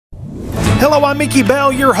Hello, I'm Mickey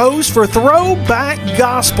Bell, your host for Throwback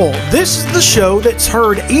Gospel. This is the show that's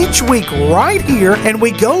heard each week right here, and we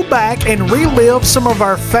go back and relive some of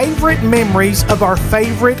our favorite memories of our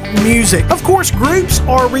favorite music. Of course, groups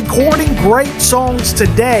are recording great songs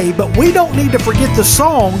today, but we don't need to forget the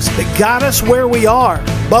songs that got us where we are.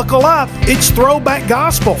 Buckle up, it's Throwback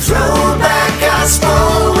Gospel. Throwback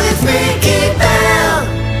Gospel with Mickey Bell.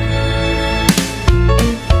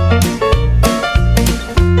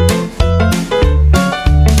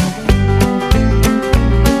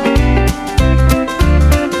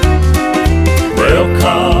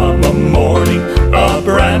 Come a morning, a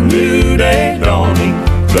brand new day dawning.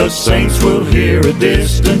 The saints will hear a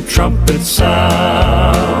distant trumpet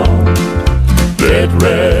sound. Dead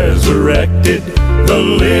resurrected, the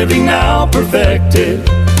living now perfected,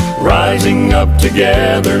 rising up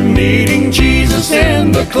together, meeting Jesus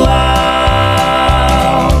in the clouds.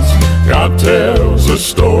 God tells a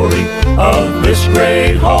story of this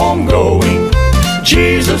great homegoing.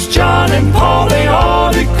 Jesus, John, and Paul, they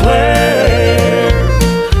all declare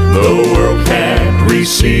the world can't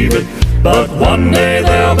receive it, but one day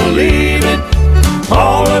they'll believe it.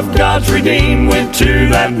 All of God's redeemed went to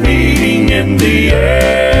that meeting in the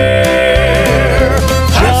air.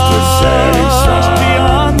 Just the setting sun,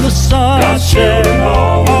 beyond the sun, God's children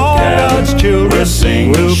all will gather. We'll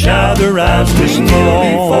sing, we'll gather as we kneel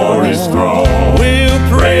before His throne. We'll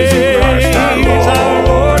praise Christ our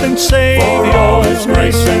Lord and Savior for all His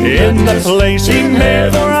grace and in the place in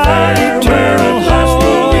heaven our eternal home.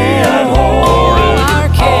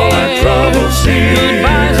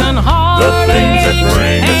 The things that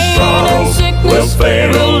bring us sorrow will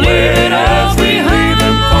fade away as we leave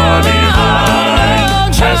them far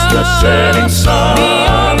behind. As the setting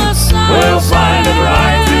sun, we'll find a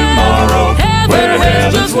bright tomorrow where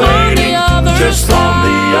heaven's waiting just on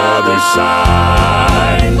the other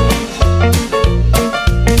side.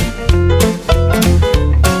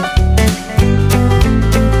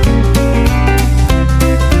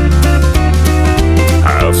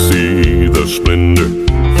 I'll see the splendor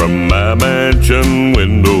from my mansion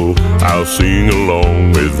window. I'll sing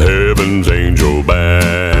along with heaven's angel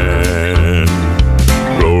band.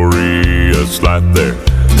 Glorious light there,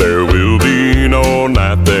 there will be no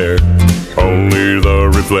night there. Only the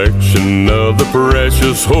reflection of the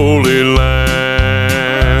precious Holy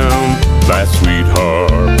Lamb. That sweet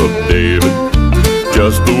harp of David,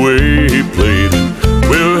 just the way he played it,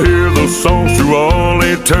 we'll hear those songs through all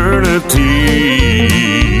eternity.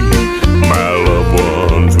 My loved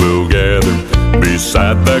ones will gather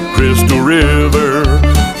beside that crystal river.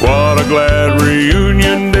 What a glad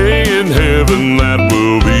reunion day in heaven that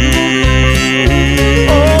will be.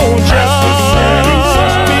 Oh, just the setting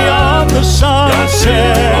sun, beyond the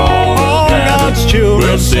sunset, all God's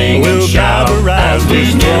children will sing and shout as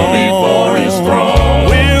we kneel before His throne.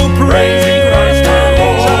 We'll praise Christ our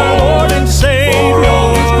Lord and Savior for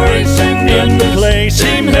all His grace and in the place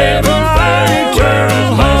in heaven our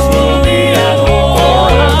eternal home.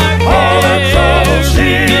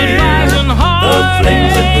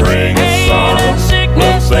 Things that bring us sorrow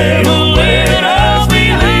will fade away as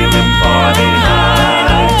we leave them far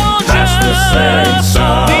behind. Past the setting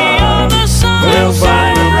sun, we'll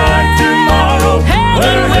find a bright tomorrow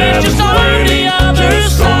where heaven's waiting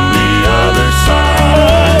just on the other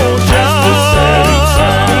side. Past the setting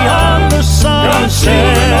sun, beyond the sun, God's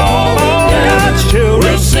children all will gather.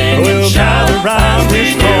 We'll sing and shout as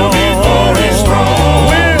we kneel before His throne.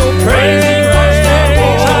 We'll praise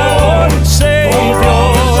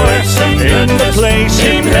in the place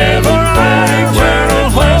in heaven where eternal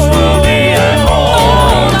bliss will be at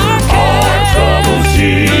home. All our troubles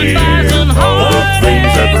here, the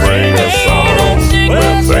things that bring us sorrow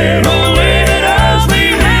will fade away as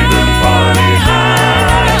we leave them far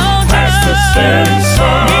behind. Past the setting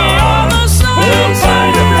sun, we'll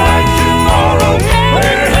find a bright tomorrow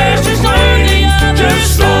where heaven's waiting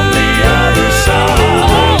just on the other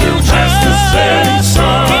side. Past the setting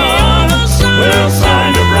sun, we'll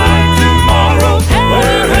find a bright tomorrow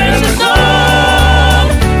where heaven's on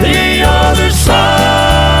the other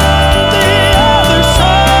side, the other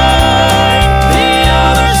side, the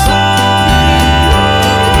other side.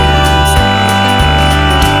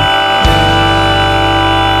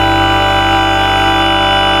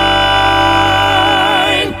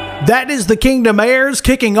 That is the Kingdom Heirs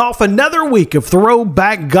kicking off another week of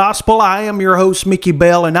Throwback Gospel. I am your host, Mickey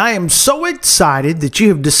Bell, and I am so excited that you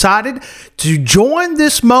have decided to join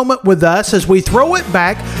this moment with us as we throw it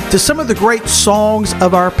back to some of the great songs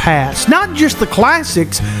of our past. Not just the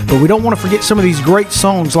classics, but we don't want to forget some of these great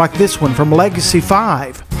songs like this one from Legacy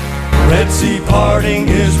 5. Red Sea parting,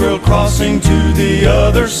 Israel crossing to the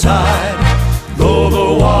other side.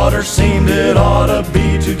 water seemed it ought to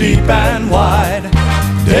be too deep and wide.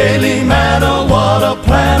 Daily manna, what a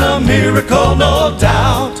plan, a miracle, no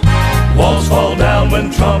doubt. Walls fall down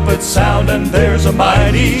when trumpets sound and there's a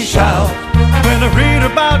mighty shout. When I read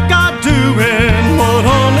about God doing what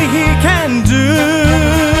only He can do,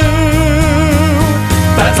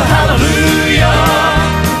 that's a hallelujah,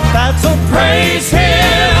 that's a praise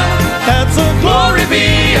Him, that's a glory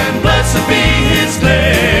be and blessed be His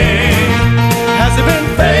name. Has He been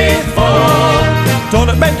faithful? Don't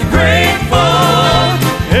it make you grateful?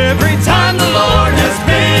 Every time the Lord has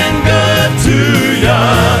been good to ya,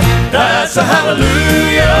 that's a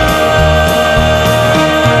hallelujah.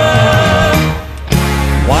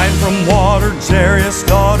 Wine from water, Jairus'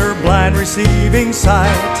 daughter, blind receiving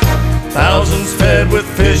sight. Thousands fed with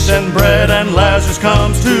fish and bread, and Lazarus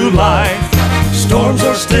comes to life. Storms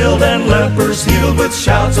are stilled and lepers healed with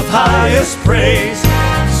shouts of highest praise.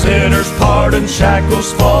 Sinners pardoned,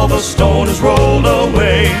 shackles fall, the stone is rolled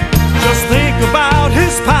away. Just think about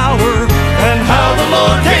His power and how the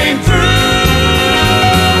Lord came through.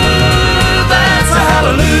 That's a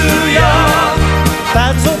hallelujah,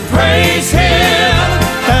 that's a praise Him,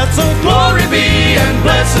 that's a glory be and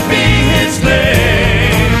blessed be His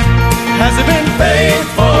name. Has He been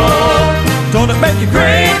faithful? Don't it make you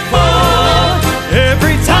grateful?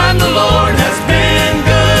 Every time the Lord has been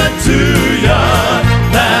good to ya,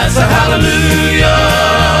 that's a hallelujah.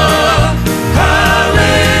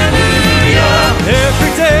 Hallelujah.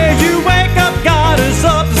 Every day you wake up, God is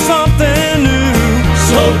up to something new.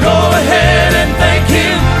 So go ahead and thank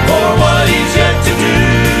Him for what He's yet to do.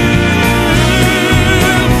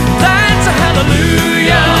 That's a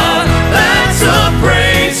hallelujah, that's a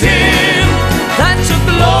praise Him, that's a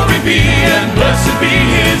glory be and blessed be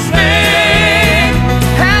His name.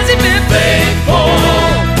 Has He been faithful?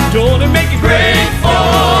 Don't it make you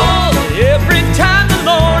grateful? Every time the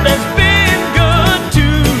Lord has been good to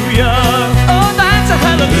ya, oh, that's a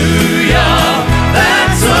hallelujah,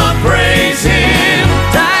 that's a praise Him,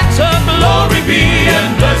 that's a glory be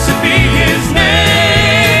and blessed be His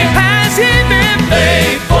name. Has He been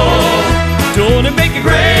faithful? Don't it make you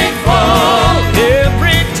grateful?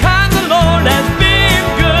 Every time the Lord has been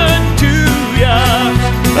good to ya,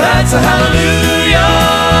 that's a hallelujah.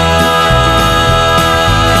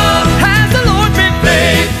 Has the Lord been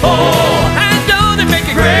faithful? And don't it make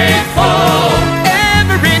you grateful?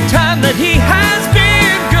 Every time that He has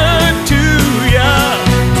been good to ya,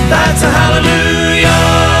 that's a hallelujah.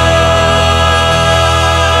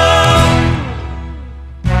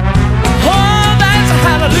 Oh, that's a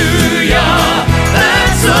hallelujah,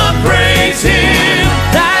 that's a praise Him,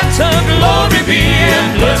 that's a glory be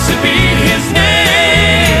and blessed be His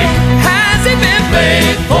name. Has He been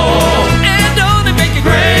faithful? And don't it make you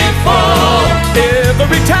grateful?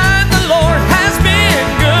 Every time the Lord has been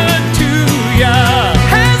good to ya,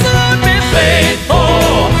 has the Lord been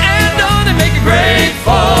faithful? And don't it make you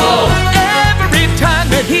grateful? Every time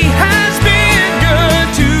that He has been good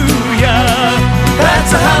to ya,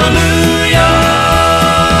 that's a hallelujah.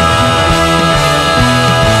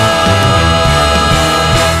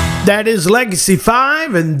 That is Legacy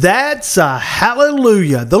 5, and that's a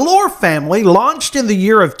hallelujah. The Lore family launched in the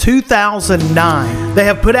year of 2009. They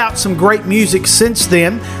have put out some great music since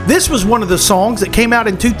then. This was one of the songs that came out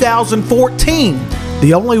in 2014.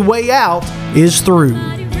 The only way out is through.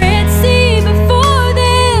 Red Sea before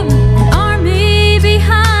them, an army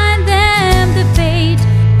behind them, the fate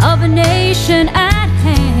of a nation at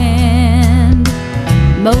hand.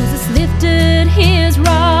 Moses lifted his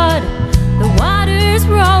rod, the waters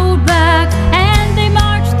rolled back, and they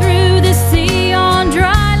marched through the sea on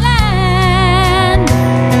dry land.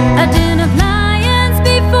 A den of lions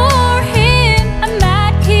before him, a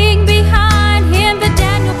mad king behind him, but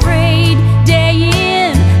Daniel prayed day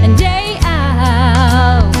in and day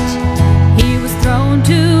out. He was thrown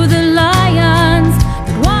to the lions,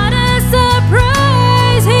 but what a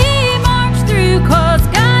surprise! He marched through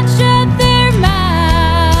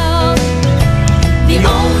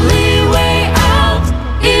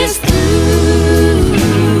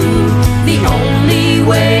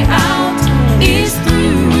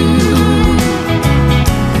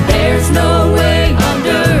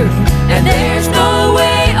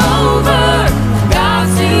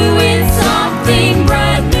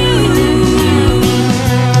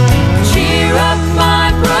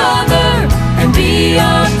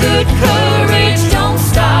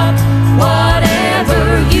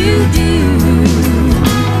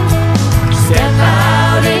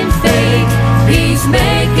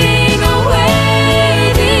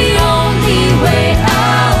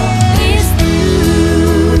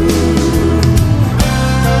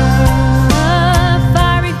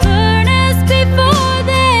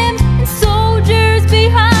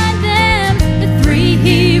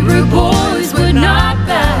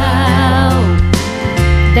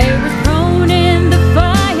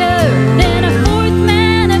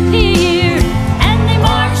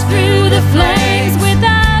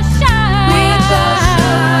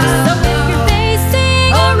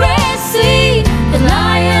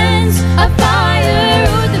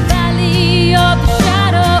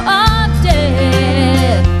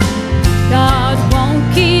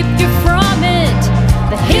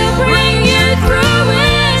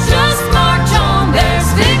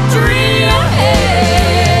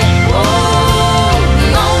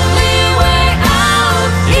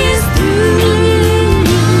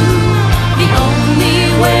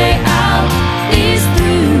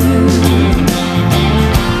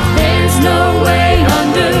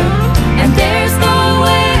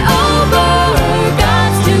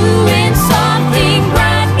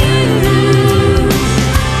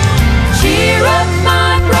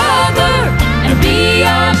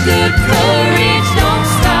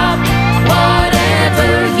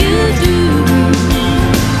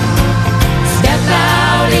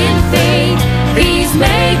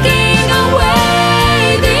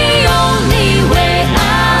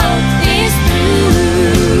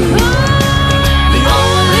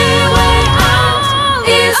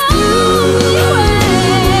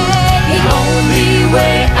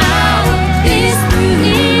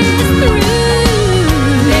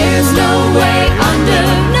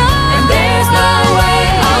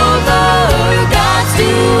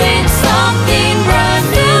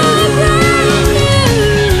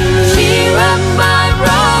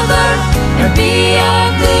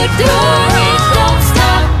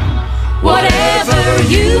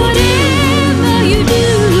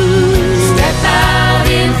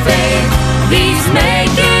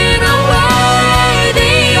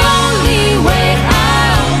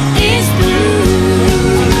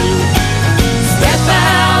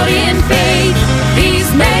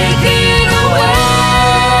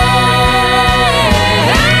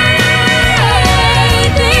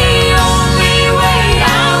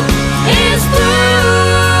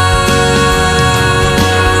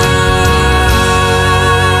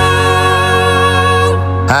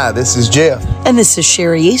Hi, this is Jeff. And this is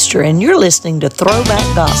Sherry Easter, and you're listening to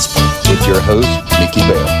Throwback Gospel with your host, Nikki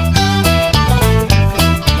Bell.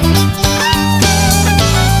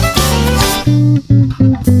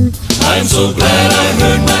 I'm so glad I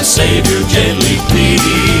heard my Savior gently plead.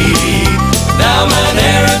 Now mine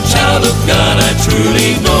errant child of God I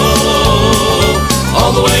truly know.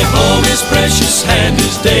 All the way home His precious hand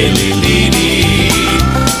is daily leading.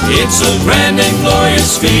 It's a grand and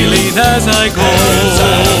glorious feeling as I go.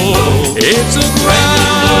 It's a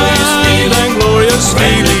grand and glorious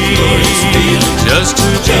feeling just to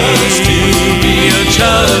be a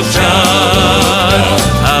child of God.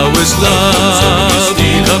 How His love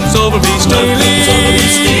comes over me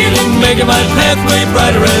stealing, making my pathway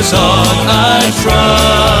brighter as on I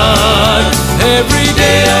trod. Every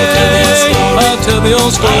day I'll tell the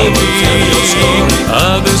old story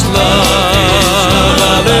of His love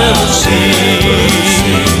I've ever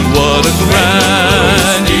seen. What a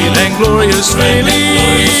grand and glorious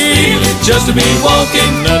feeling just to be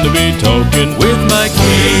walking and to be talking with my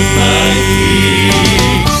King.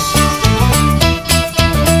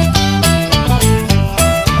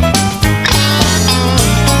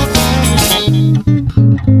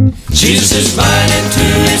 Jesus is mine, and to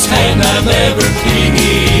His hand I'm ever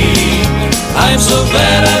clinging. I'm so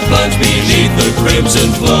glad I plunged beneath the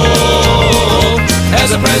crimson flow.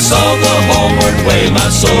 As I press on the homeward way, my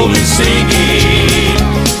soul is singing.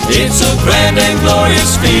 It's a grand and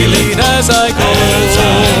glorious feeling as I go.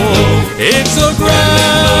 It's a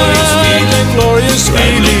grand and glorious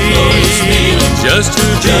feeling just to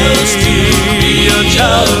be a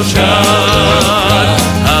child of God.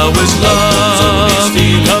 How His love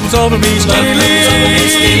comes over me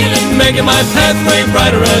stealing, making my pathway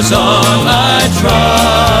brighter as on I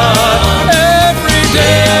trod. Every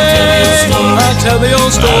day I tell the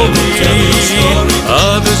old story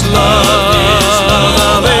of His love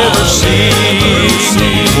I've ever seen.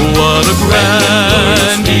 What a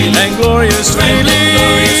grand and glorious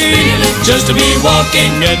feeling just to be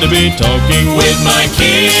walking and to be talking with my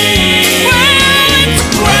King.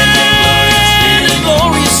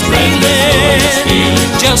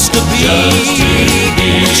 Just to be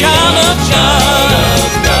a child of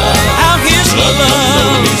God. How His love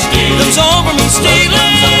comes over me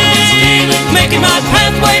stealing, making my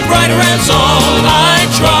pathway brighter as on I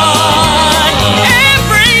trod.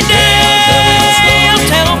 Every day I'll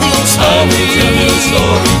tell the old story of His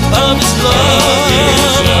love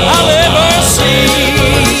I'll ever see.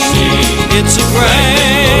 It's a grand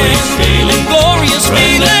and glorious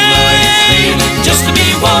feeling just to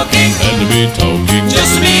be walking and to be talking,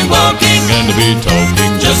 just to be walking and to be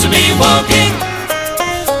talking, just to be walking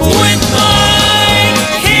with my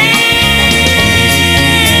King.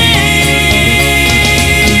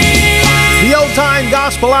 The Old Time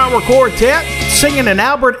Gospel Hour Quartet singing an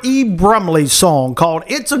Albert E. Brumley song called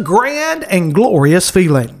It's a Grand and Glorious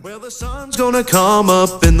Feeling. Well, the sun's gonna come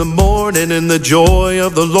up in the morning, and the joy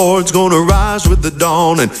of the Lord's gonna rise with the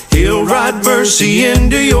dawn, and He'll write mercy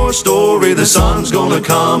into your story. The sun's gonna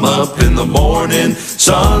come up in the morning,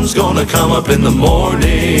 sun's gonna come up in the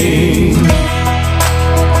morning.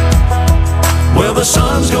 Well, the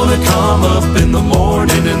sun's gonna come up in the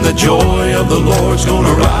morning, and the joy of the Lord's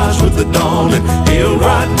gonna rise with the dawn, and He'll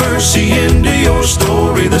write mercy into your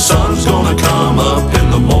story. The sun's gonna come up in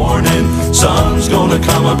the morning, sun's gonna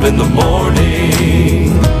come up in the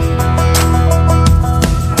morning.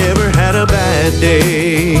 Ever had a bad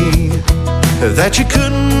day that you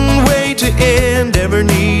couldn't wait to end? Ever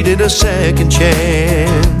needed a second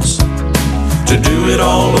chance to do it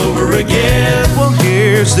all over again? Well,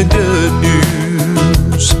 here's the good news.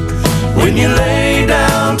 When you lay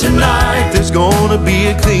down tonight, there's gonna be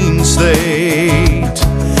a clean slate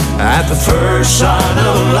at the first sign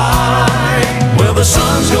of the light. Well, the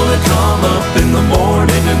sun's gonna come up in the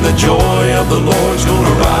morning, and the joy of the Lord's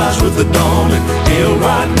gonna rise with the dawn, and He'll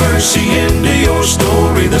write mercy into your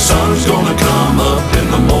story. The sun's gonna come up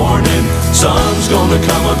in the morning, sun's gonna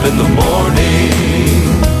come up in the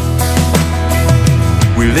morning.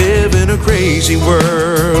 We live in a crazy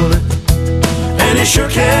world, and it sure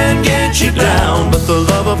can get you down, but the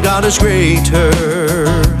love of God is greater,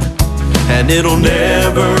 and it'll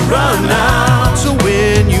never run out. So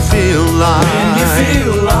when you feel like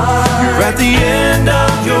you're at the end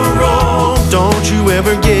of your rope, don't you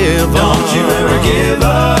ever give up. Don't you ever give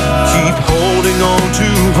up. Keep holding on to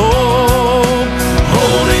hope,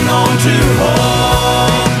 holding on to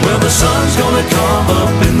hope. Well, the sun's gonna come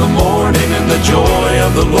up in the morning, and the joy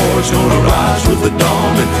of the Lord's gonna rise with the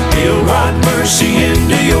dawn, and He'll write mercy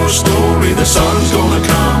into your story. The sun's gonna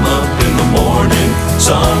come up in the morning,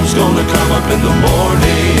 sun's gonna come up in the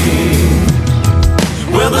morning.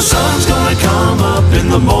 Well, the sun's gonna come up in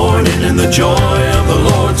the morning, and the joy of the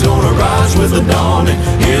Lord's gonna rise with the dawning.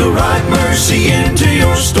 He'll write mercy into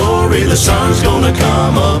your story. The sun's gonna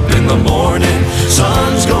come up in the morning.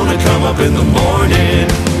 Sun's gonna come up in the morning.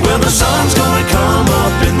 Well, the sun's gonna come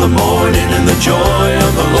up in the morning, and the joy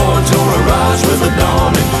of the Lord's gonna rise with the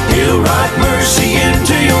dawning. He'll write mercy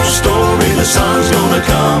into your story. The sun's gonna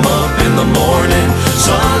come up in the morning.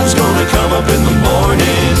 Sun's gonna come up in the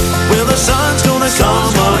morning. Well, the sun's gonna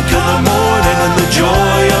come up in the morning, and the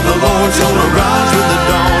joy of the Lord's gonna rise with the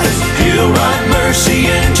dawning. He'll write mercy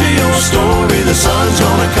into your story. The sun's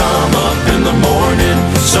gonna come up in the morning.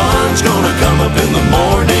 Sun's gonna come up in the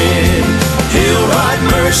morning. He'll write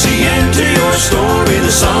mercy into your story.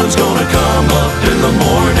 The sun's gonna come up in the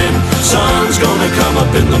morning. Sun's gonna come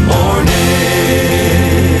up in the morning.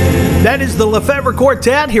 That is the Lefevre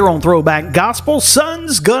Quartet here on Throwback Gospel.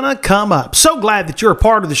 Sun's gonna come up. So glad that you're a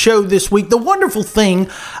part of the show this week. The wonderful thing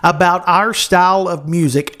about our style of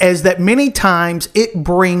music is that many times it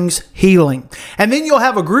brings healing. And then you'll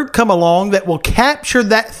have a group come along that will capture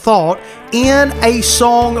that thought in a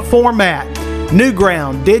song format.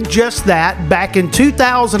 Newground did just that back in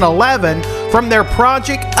 2011 from their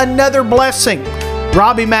project Another Blessing.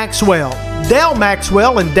 Robbie Maxwell, Dale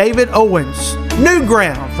Maxwell, and David Owens.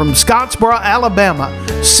 Newground from Scottsboro, Alabama,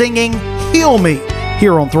 singing Heal Me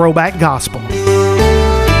here on Throwback Gospel.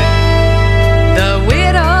 The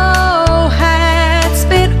widow had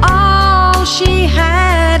spent all she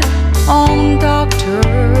had on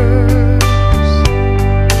doctors.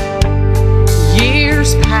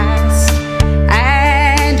 Years passed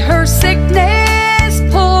and her sickness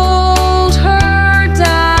pulled her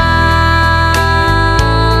down.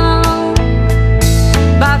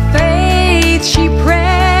 By faith she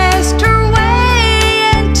pressed her way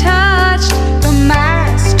and touched the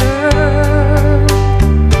Master.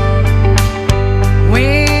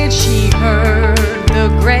 When she heard the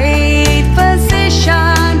great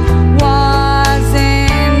physician was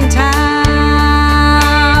in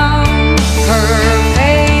town, her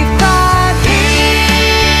faith thought, heal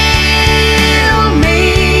me,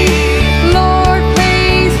 Lord,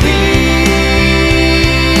 please heal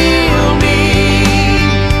me.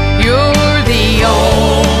 You're the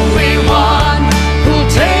only one who'll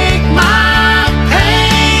take my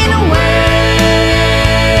pain away.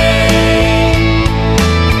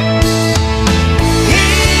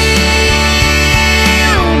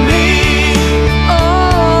 Heal me,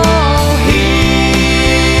 oh, heal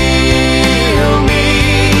me.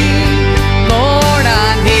 Lord, I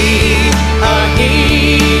need a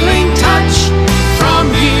healing touch from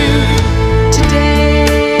you today.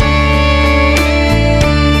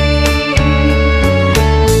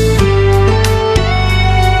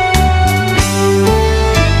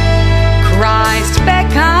 Christ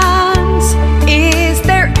beckons, is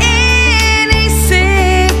there any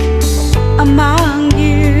sick among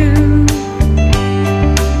you?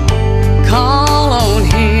 Call on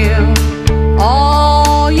him,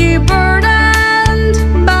 all you burdened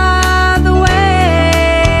by the way.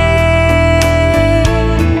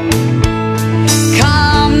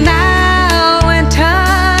 Come now and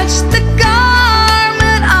touch the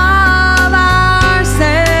garment of our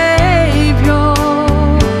Savior.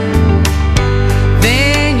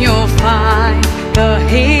 Then you'll find the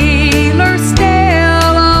healer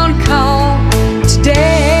still on call today.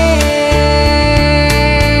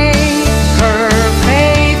 Her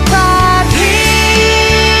faith thought,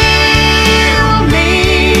 heal me,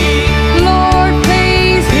 Lord,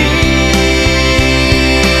 please heal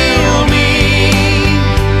me.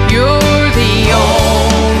 You're the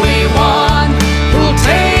only one who'll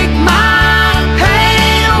take my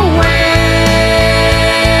pain away.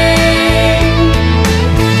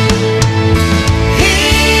 Heal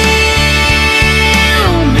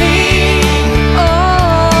me,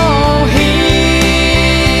 oh, heal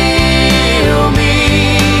me.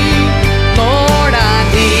 Lord, I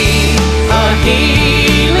need a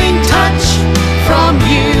healing touch from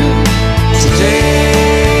you today.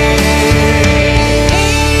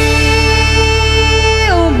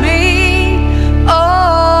 Heal me,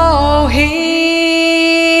 oh, heal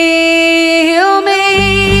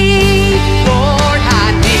me. Lord, I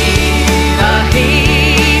need a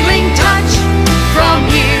healing touch from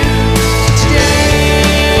you today.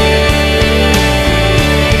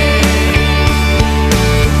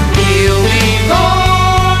 Heal me,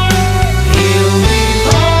 Lord, heal me,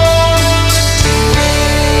 Lord, today.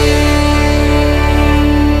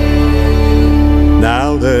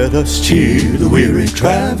 Now let us cheer the weary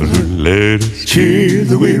traveler. Let us cheer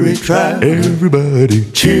the weary traveler. Everybody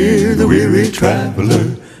cheer the weary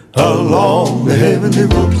traveler. along the heavenly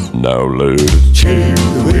road. Now let us cheer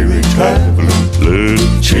the weary traveler. Let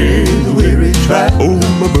us cheer the weary traveler. Oh,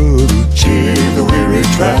 my brother, cheer the weary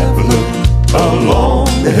traveler along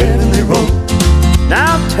the heavenly road.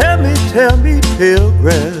 Now tell me,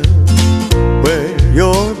 pilgrim, where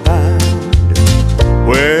you're bound,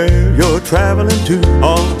 where you're traveling to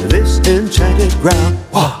on this enchanted ground.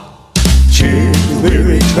 Wah! Cheer the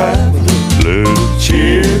weary traveler. Let's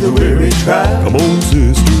cheer the weary traveler. Come on,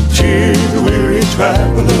 sister. Cheer the weary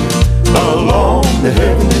traveler along the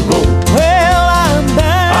heavenly road. Well, I'm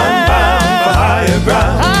bound for higher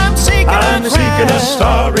ground. I'm seeking a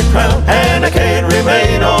starry crown, and I can't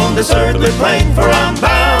remain on this earthly plane, for I'm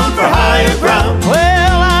bound for higher ground.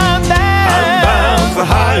 Well, I'm bound for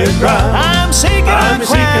higher ground. I'm seeking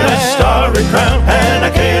a starry crown, and I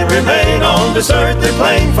can't remain on this earthly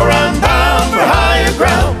plane, for I'm bound for higher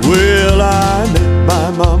ground. Well, I met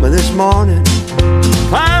my mama this morning,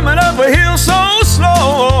 climbing up a hill so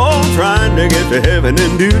slow, trying to get to heaven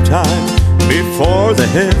in due time before the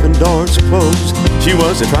heaven doors close. She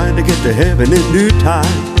was trying to get to heaven in due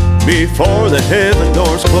time before the heaven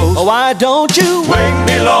doors close. Oh, why don't you wake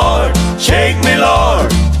me, Lord, shake me,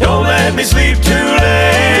 Lord, don't let me sleep too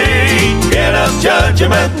late. Get up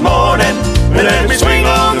judgment morning and let me swing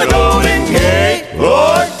on the golden gate.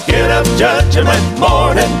 Lord, get up judgment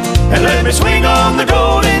morning and let me swing on the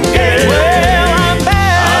golden gate. Well, I'm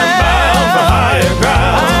bound for higher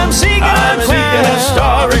ground. I'm seeking a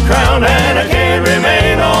starry crown, and I can't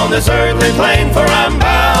remain on this earthly plane, for I'm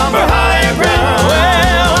bound for higher ground.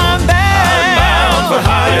 Well, I'm bound for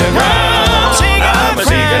higher ground. I'm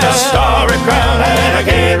seeking a starry crown, and I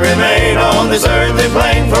can't remain on this earthly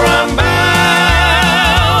plane, for I'm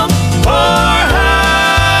bound for higher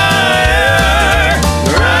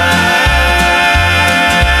ground.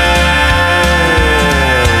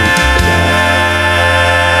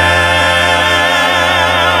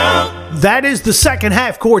 That is the second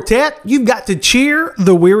half quartet. You've got to cheer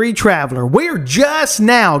the weary traveler. We're just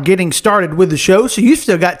now getting started with the show, so you've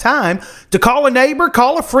still got time to call a neighbor,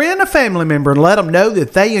 call a friend, a family member, and let them know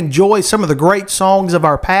that they enjoy some of the great songs of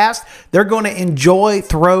our past. They're going to enjoy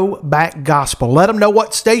Throwback Gospel. Let them know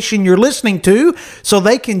what station you're listening to so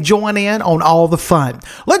they can join in on all the fun.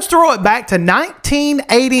 Let's throw it back to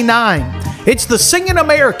 1989. It's the Singing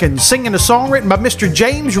Americans singing a song written by Mr.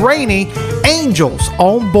 James Rainey, Angels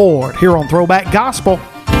on Board, here on Throwback Gospel.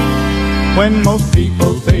 When most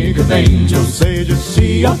people think of angels, they just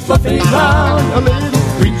see a fluffy cloud, a little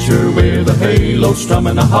creature with a halo,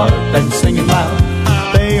 strumming a harp and singing loud.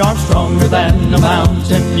 They are stronger than the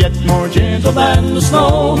mountain, yet more gentle than the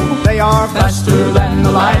snow. They are faster than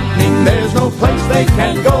the lightning, there's no place they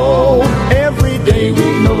can't go. Every day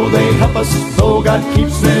we know they help us, though God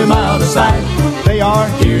keeps them out of sight. They are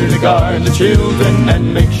here to guard the children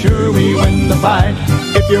and make sure we win the fight.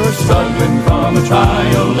 If you're struggling from a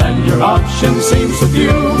trial and your options seem so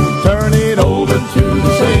few, turn it over to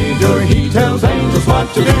the Savior, He tells angels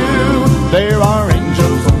what to do. There are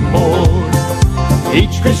angels on board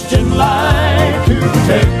each Christian life to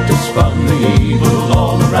protect us from the evil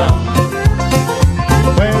all around.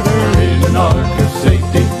 Whether in an ark of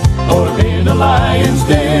safety or in a lion's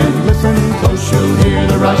den, listen close, you'll hear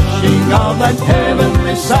the rushing of that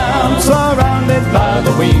heavenly sound. Surrounded by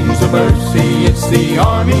the wings of mercy, it's the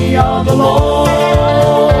army of the Lord.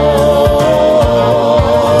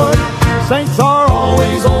 Saints are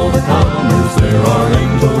always overcomers, there are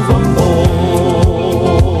angels on board.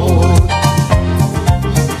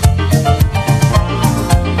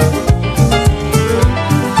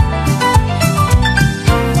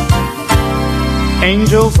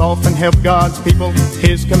 Angels often help God's people.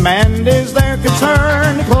 His command is their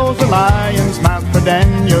concern. Close the lion's mouth for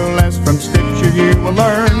Daniel, as from Scripture you will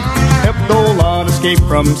learn. Helped old Lot escape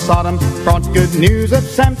from Sodom, brought good news of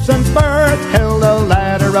Samson's birth, held a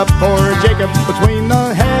ladder up for Jacob between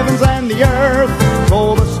the heavens and the earth,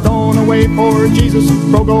 rolled a stone away for Jesus,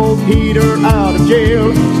 broke old Peter out of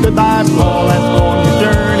jail, stood by Paul as on his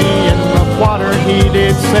journey, in rough water he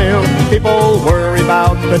did sail. People worry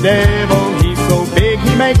about the devil, he's so big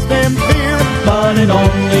he makes them fear, but it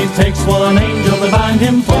only takes one angel to bind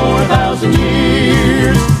him 4,000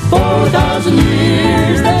 years. 4,000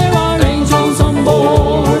 years, there are angels on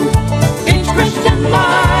board each Christian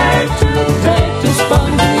life to protect us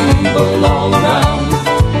from evil all around.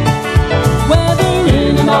 Whether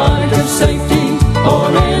in an ark of safety or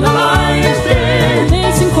in a lion's den,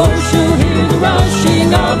 listen close, you'll hear the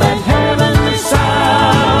rushing of that heavenly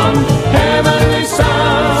sound. Heavenly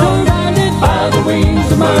sound, surrounded by the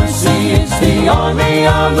wings of mercy, it's the army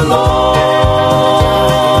of the Lord.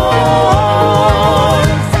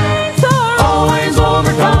 Saints are always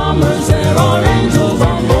overcome.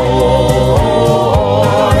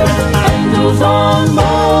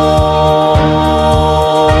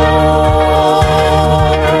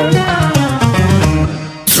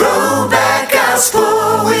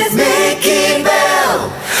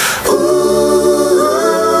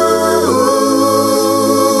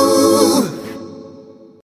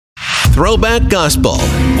 Throwback Gospel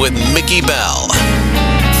with Mickey Bell.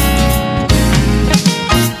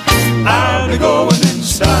 I'll be going in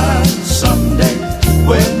style someday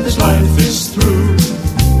when this life is through.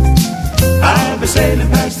 I'll be sailing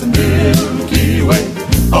past the Milky Way,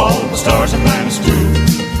 all the stars and planets too.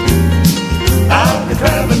 I'll be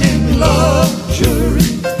traveling in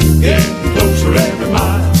luxury, getting closer every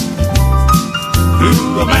mile.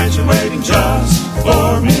 Through a mansion waiting just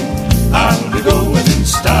for me, I'll be going in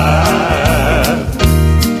style.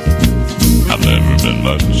 I've never been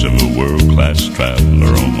much of a world-class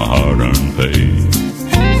traveler on my hard-earned pay,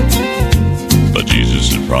 but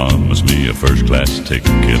Jesus had promised me a first-class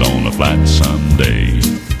ticket on a flight someday.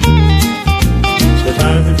 The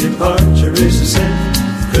time of departure is the same,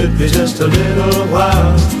 could be just a little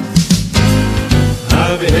while.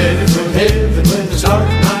 I'll be headed for heaven when I start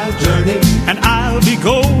my journey, and I'll be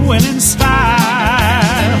going in style.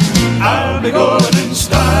 I'll be going in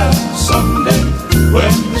style someday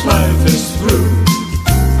when this life is through.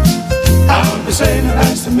 I'll be sailing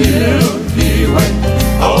past the Milky Way,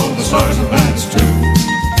 all the stars and planets too.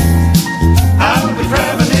 I'll be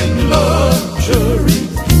traveling in luxury,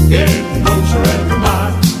 getting closer every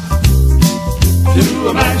mile. To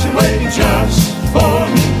a mansion waiting just for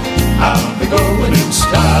me, I'll be going in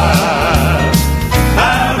style.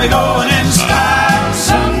 I'll be going in style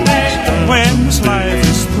someday when this life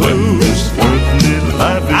is through.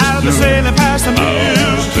 I'll be sailing past the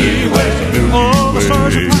Milky Way, all the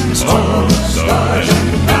stars and planets too.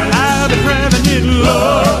 I'll be traveling in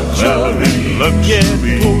luxury,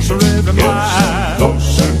 getting closer every mile. To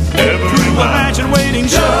a mansion waiting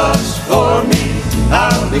just for me,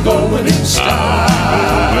 I'll be going in style.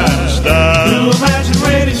 To a mansion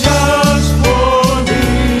waiting just for me,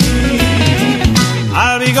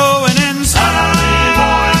 I'll be going in style.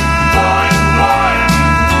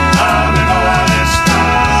 I'll be going in style.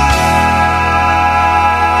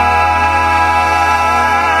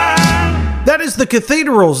 That is the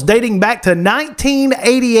Cathedrals, dating back to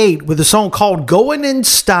 1988, with a song called Going in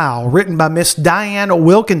Style, written by Miss Diane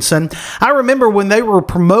Wilkinson. I remember when they were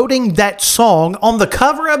promoting that song, on the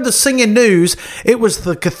cover of the Singing News, it was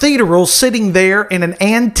the Cathedrals sitting there in an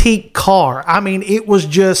antique car. I mean, it was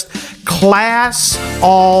just class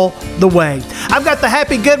all the way. I've got the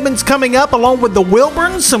Happy Goodmans coming up, along with the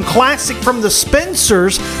Wilburns, some classic from the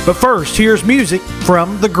Spencers. But first, here's music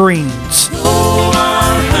from the Greens. Though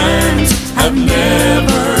our hands have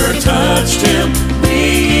never touched him,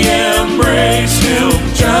 we embrace him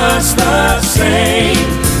just the same.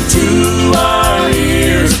 To our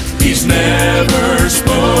ears he's never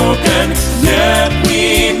spoken, yet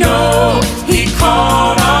we know he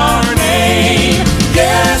called our name.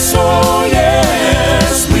 Yes, oh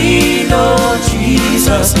yes, we know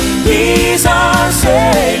Jesus, he's our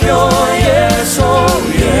Savior. Yes, oh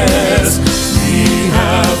yes, we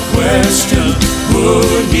have questioned,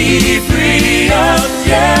 would he free us?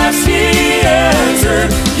 Yes, he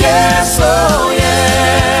answered, yes, oh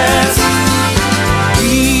yes.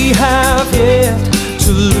 We have yet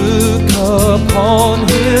to look upon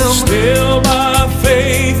him, still by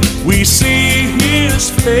faith we see his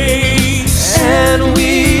face, and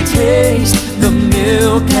we taste the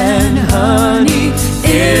milk and honey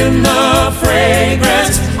in the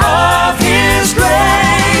fragrance of his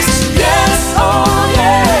grace. Yes, oh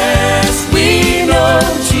yes, we know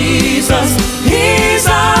Jesus, he's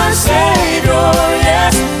our Savior.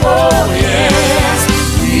 Yes, oh yes,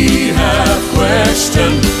 we have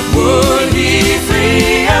questioned, would he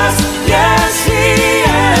free us? Yes, he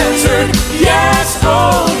answered, yes,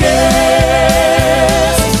 oh yes.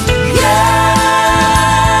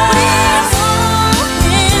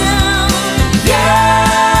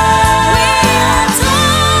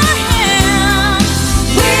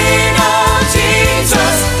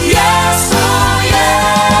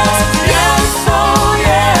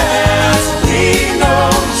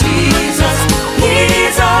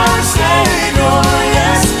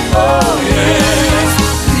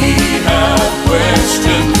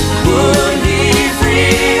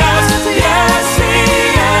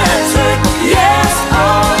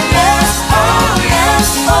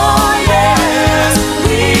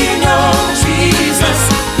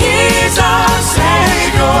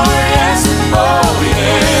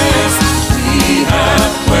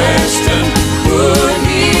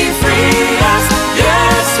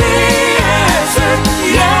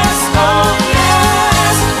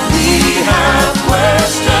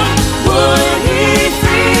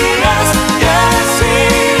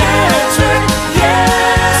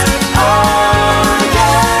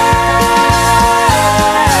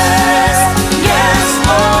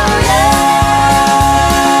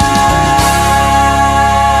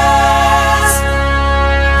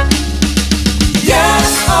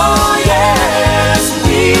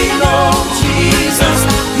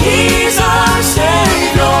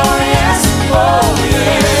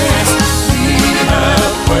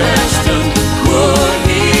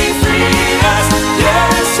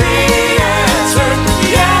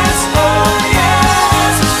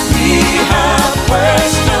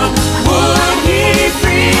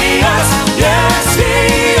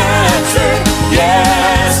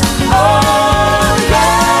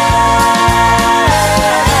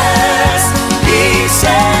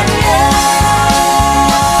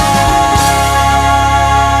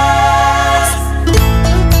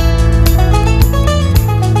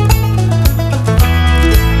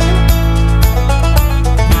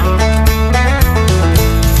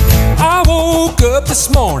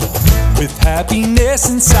 emptiness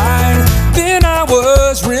inside. Then I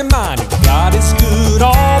was reminded God is good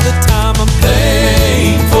all the time. I'm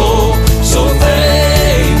thankful, so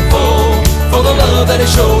thankful for the love that He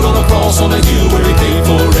showed on the cross on the hill where He paid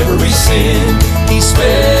for every sin. He's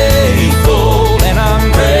faithful, and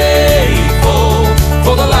I'm grateful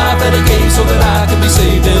for the life that He gave so that I can be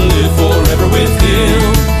saved and live forever with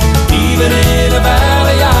Him. Even in a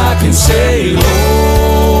valley I can say, Lord,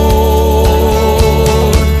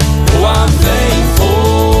 oh, I'm thankful.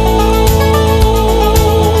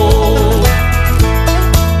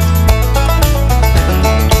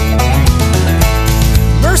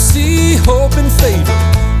 Mercy, hope, and favor,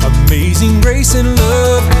 amazing grace and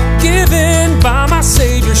love, given by my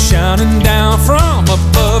Savior, shining down from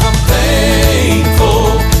above. I'm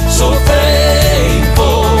thankful, so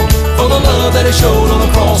thankful for the love that He showed on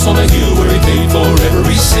the cross on the hill where He paid for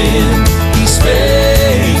every sin. He's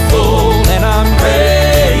faithful, and I'm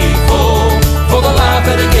grateful for the life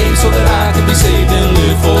that He gave so that I can be saved and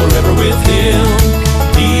live forever with Him.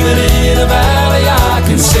 Even in a valley I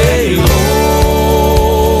can say, Lord,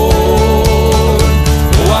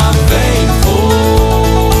 oh, I'm thankful.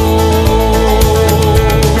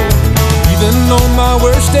 Even on my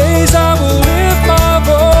worst days I will lift my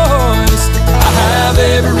voice. I have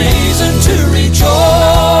every reason to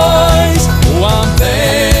rejoice. Oh, I'm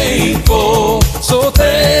thankful, so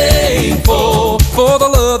thankful for the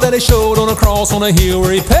love that He showed on the cross on the hill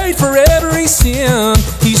where He paid for every sin.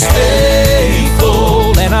 He's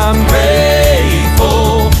faithful, and I'm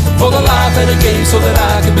grateful for the life that He gave so that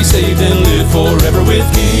I can be saved and live forever with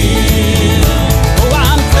Him. Oh,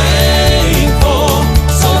 I'm thankful,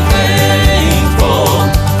 so thankful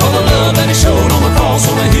for the love that He showed on the cross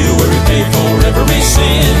on the hill where He paid for every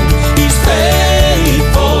sin. He's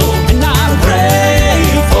faithful, and I'm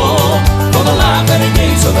grateful for the life that He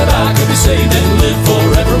gave so that I could be saved and live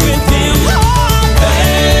forever with Him.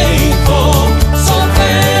 Thankful, so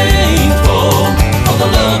thankful for the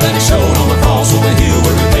love that He showed on the cross on the hill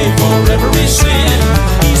where He paid for every sin.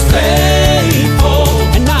 He's faithful,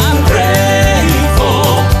 and I'm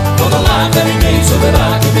grateful for the life that He gave so that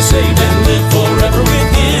I could be saved and live forever with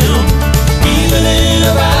Him. Even in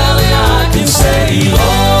a valley I can say, Lord,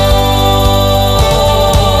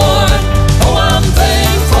 oh, I'm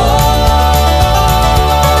thankful.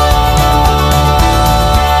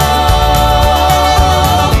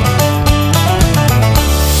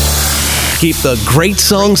 Keep the great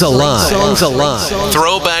songs alive.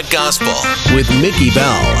 Throwback Gospel with Mickey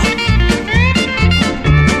Bell.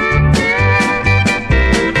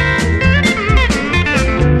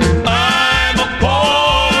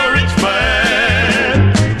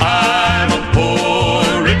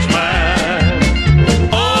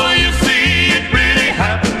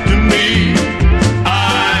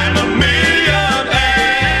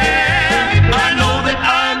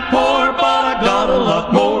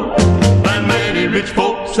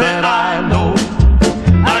 That I know.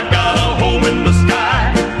 I've got a home in the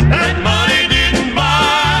sky that money didn't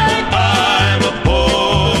buy. I'm a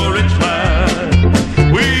poor rich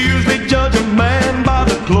man. We usually judge a man by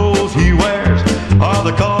the clothes he wears or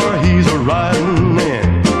the car he's riding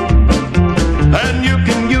in. And you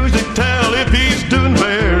can usually tell if he's doing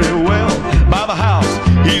very well by the house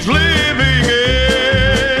he's living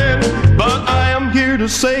in. But I am here to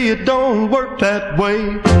say it don't work that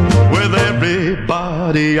way with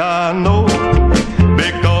everybody I know,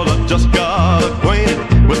 because I just got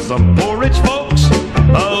acquainted with some poor rich folks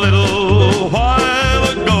a little while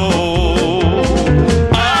ago.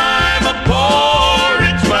 I'm a poor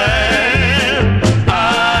rich man.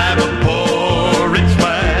 I'm a poor rich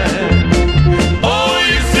man. Oh,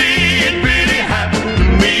 you see, it really happened to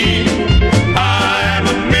me. I'm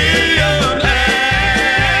a millionaire.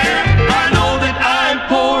 I know that I'm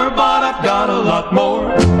poor, but I've got a lot more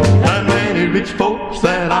than many rich folks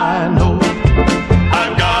that I know.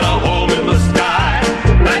 I've got a home in the sky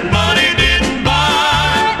that money didn't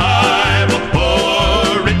buy. I'm a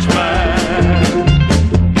poor rich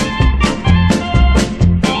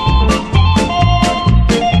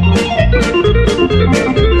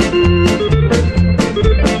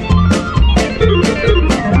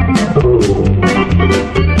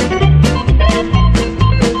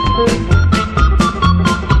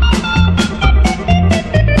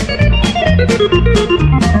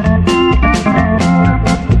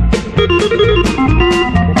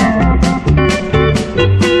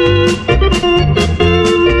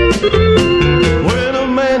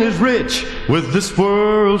with this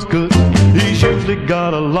world's good, he's usually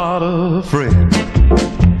got a lot of friends.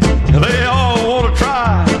 They all want to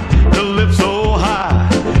try to live so high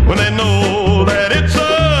when they know that it's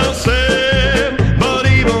a sin. But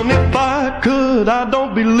even if I could,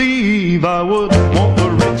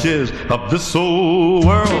 this old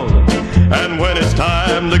world. And when it's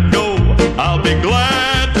time to go, I'll be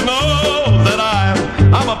glad to know that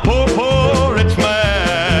I'm a poor, poor rich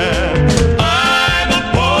man. I'm a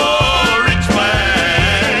poor rich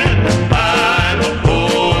man. I'm a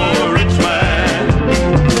poor rich man.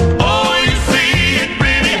 Oh, you see, it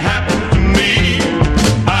really happened to me.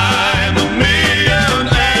 I'm a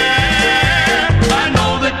millionaire. I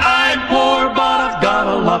know that I'm poor, but I've got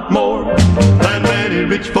a lot more than many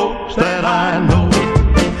rich folks that I know.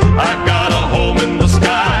 I've got a home in the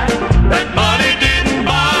sky that money didn't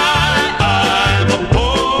buy. I'm a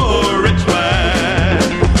poor rich man.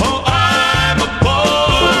 Oh, I'm a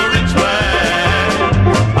poor rich man.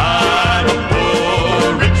 I'm a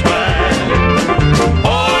poor rich man.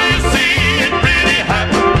 Oh, you see, it really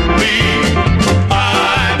happened to me.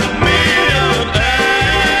 I'm a millionaire.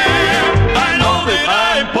 I know that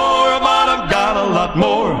I'm poor, but I've got a lot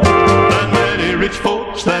more than many rich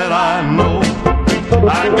folks that I know.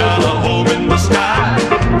 I got a home in the sky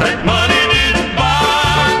that money didn't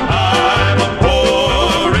buy. I'm a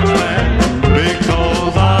poor rich man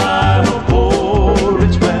because I'm a poor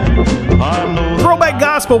rich man. I know. Throwback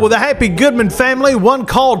Gospel with the Happy Goodman family, one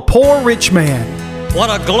called Poor Rich Man. What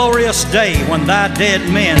a glorious day when thy dead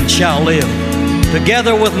men shall live.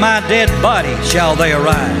 Together with my dead body shall they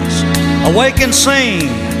arise. Awake and sing,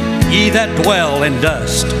 ye that dwell in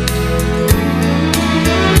dust.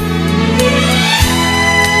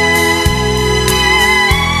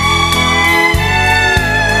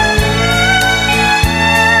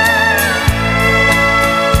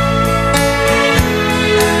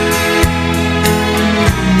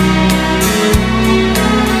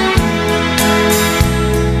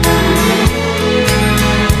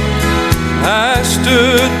 I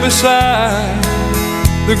stood beside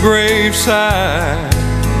the graveside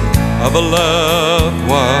of a loved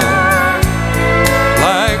one,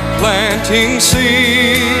 like planting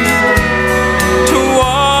seed to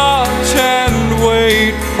watch and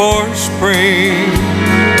wait for spring.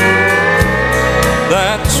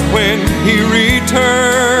 That's when he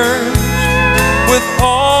returns with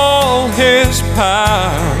all his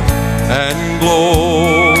power and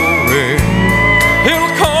glory. He'll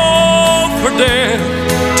call for death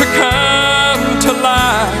to come to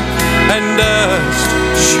life, and dust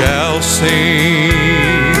shall sing.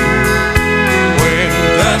 When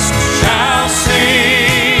dust shall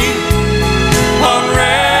sing on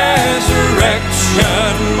resurrection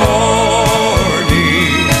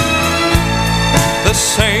morning, the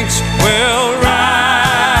saints will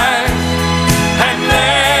rise and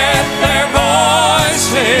let their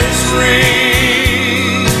voices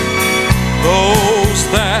ring. Those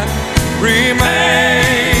that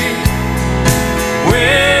remain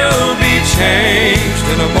will be changed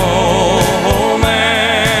in a moment.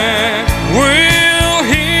 We'll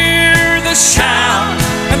hear the shout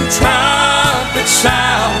and trumpet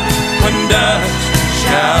sound when dust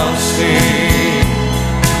shall sing.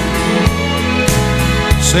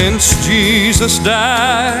 Since Jesus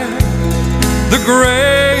died, the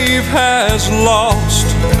grave has lost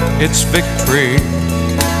its victory.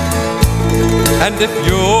 And if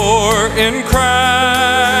you're in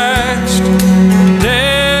Christ,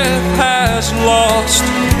 death has lost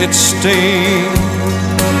its sting.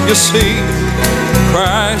 You see,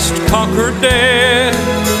 Christ conquered death,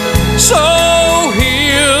 so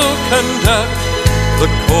he'll conduct the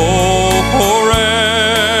chorus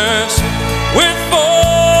with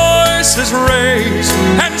voices raised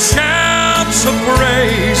and shouts of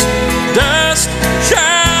praise. Dust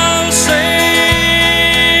shall sing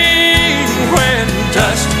when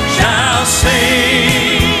dust shall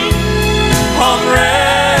sing on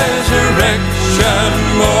resurrection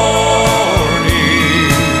morning.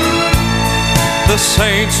 The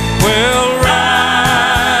saints will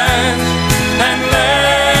rise and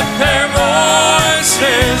let their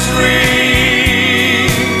voices ring.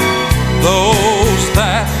 Those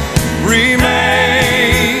that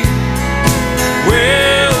remain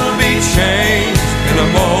will be changed in a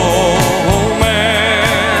moment.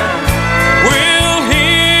 We'll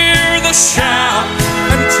hear the shout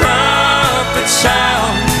and trumpet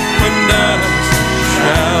sound when dust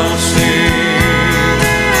shall sing.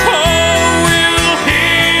 Oh, we'll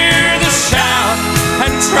hear the shout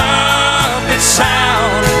and trumpet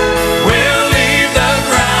sound. We'll leave the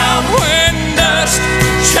ground when dust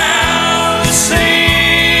shall sing.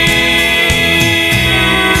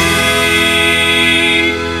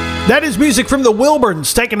 That is music from the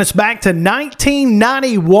Wilburns, taking us back to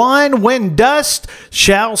 1991, When Dust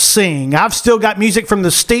Shall Sing. I've still got music from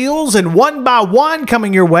the Steels and One by One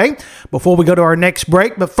coming your way before we go to our next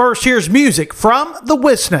break. But first, here's music from the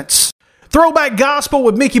Wisnets. Throwback Gospel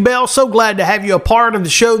with Mickey Bell. So glad to have you a part of the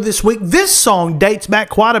show this week. This song dates back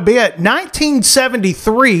quite a bit.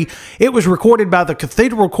 1973, it was recorded by the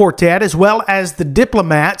Cathedral Quartet as well as the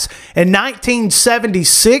Diplomats. In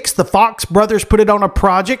 1976, the Fox Brothers put it on a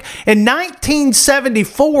project. In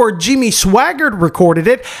 1974, Jimmy Swaggart recorded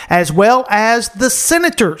it as well as the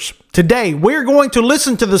Senators. Today, we're going to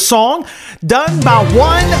listen to the song done by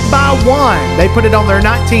One by One. They put it on their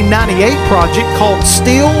 1998 project called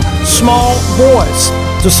Still Small Voice.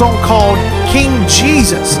 It's a song called King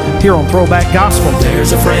Jesus here on Throwback Gospel.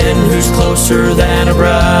 There's a friend who's closer than a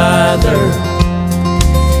brother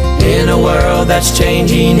in a world that's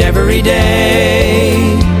changing every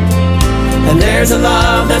day. And there's a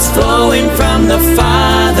love that's flowing from the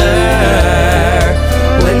Father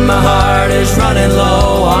when my heart is running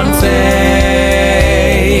low on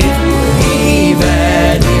faith.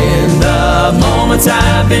 Even in the moments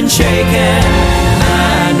I've been shaken,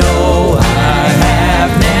 I know I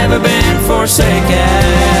have never been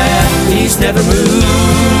forsaken. He's never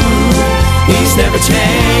moved, he's never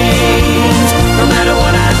changed. No matter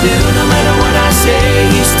what I do, no matter what I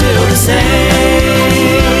say, he's still the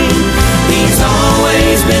same. He's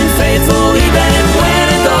always been faithful even when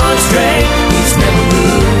it goes astray. He's never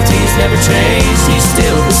moved, he's never changed, he's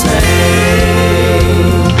still the same.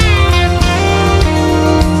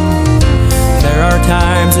 There are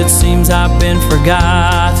times it seems I've been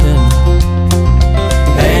forgotten,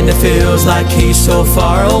 and it feels like he's so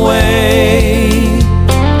far away.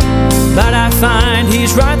 But I find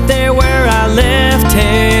he's right there where I left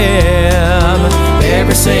him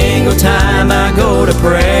every single time I go to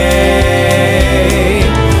pray.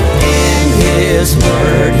 In his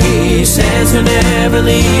word he says he'll never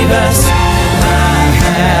leave us. I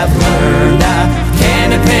have learned I can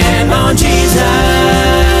depend on Jesus.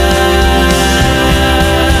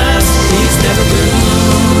 He's never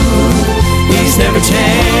moved, he's never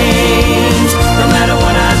changed. No matter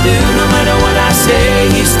what I do, no matter what I say,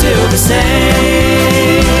 he's still the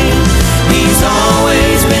same. He's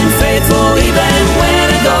always been faithful even when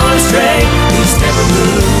it goes astray. He's never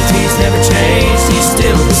moved, he's never changed, he's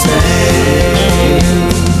still the same.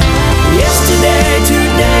 Yesterday,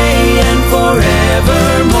 today, and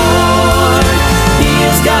forevermore. He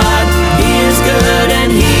is God, he is good,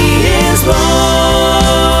 and he is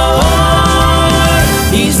Lord.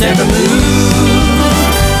 He's never moved,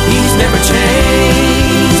 he's never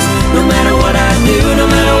changed. No matter what I do, no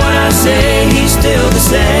matter what I say, he's still the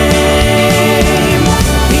same.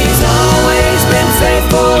 He's always been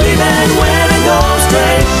faithful even when it goes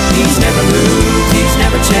straight. He's never moved, he's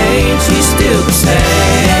never changed, he's still the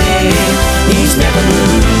same. He's never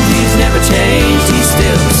moved, he's never changed, he's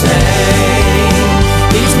still the same.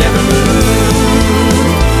 He's never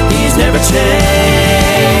moved, he's never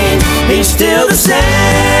changed, he's still the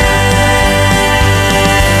same.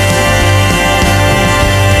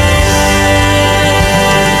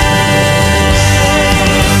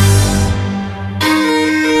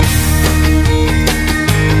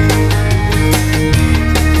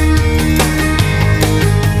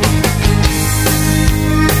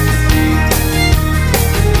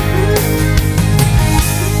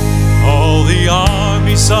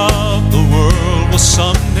 Of the world will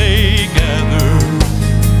someday gather,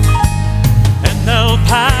 and they'll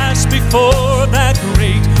pass before that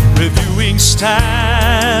great reviewing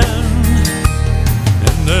stand,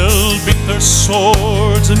 and they'll beat their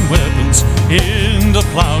swords and weapons into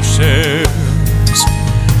plowshares.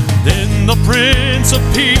 Then the Prince of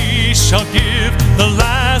Peace shall give the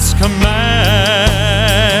last command.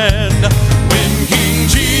 When King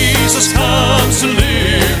Jesus comes to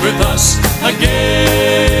live with us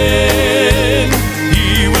again,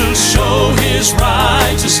 he will show his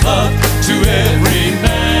righteous love to every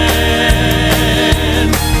man.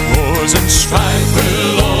 Wars and strife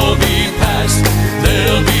will all be past,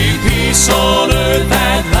 there'll be peace on earth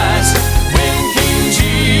at last, when King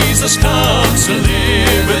Jesus comes to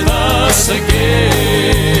live with us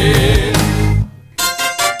again.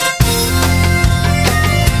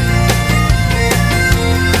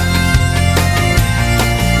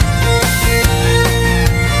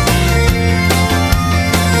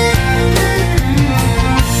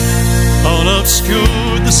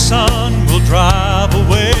 Unobscured, the sun will drive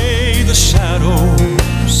away the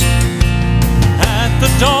shadows at the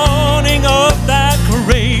dawning of that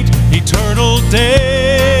great eternal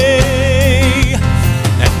day.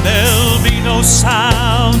 And there'll be no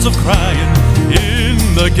sounds of crying in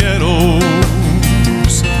the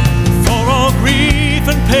ghettos, for all grief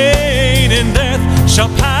and pain and death shall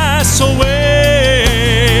pass away.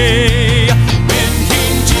 When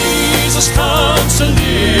King Jesus comes to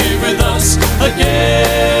live with us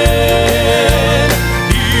again,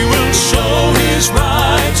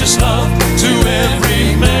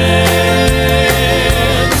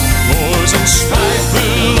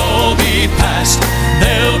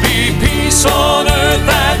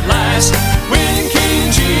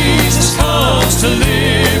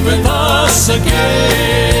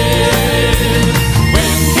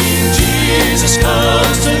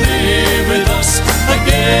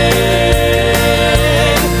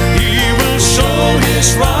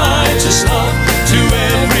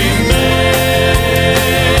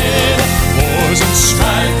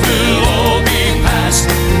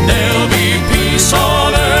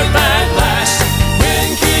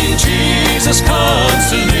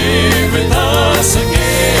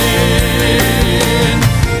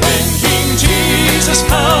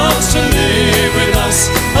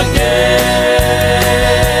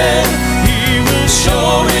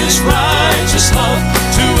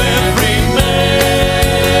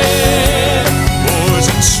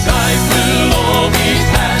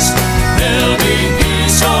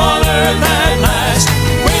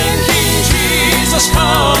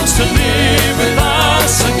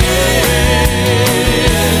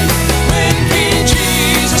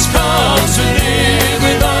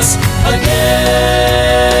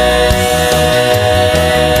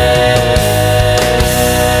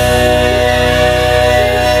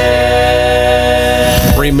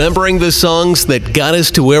 remembering the songs that got us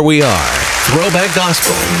to where we are. Throwback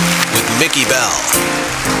Gospel with Mickey Bell.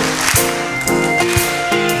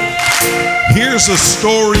 Here's a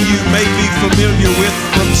story you may be familiar with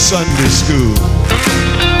from Sunday school.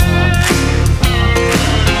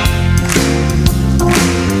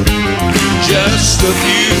 Just a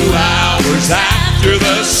few hours after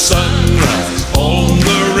the sunrise on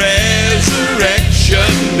the resurrection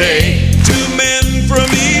day, two men from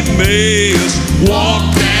Emmaus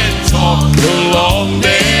walked and talked along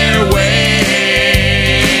their way,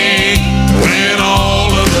 when all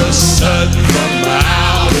of a sudden from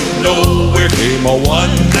out of nowhere came a one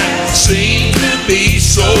that seemed to be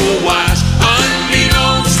so wise.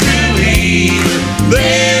 Unbeknownst to either,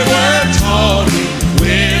 they were talking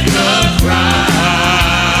with the crowd.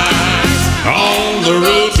 On the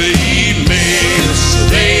road to Emmaus,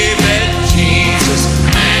 they met Jesus,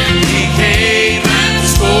 and he came and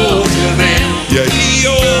spoke to them. Yeah, he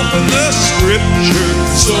opened the scripture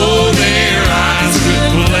so their eyes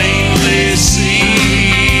could plainly see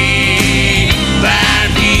that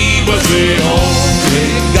he was the only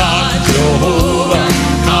God, Jehovah,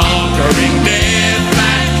 conquering death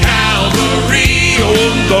at Calvary.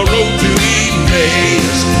 On the road to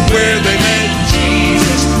Emmaus, where they met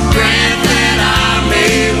Jesus, grant that I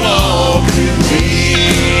may walk with thee.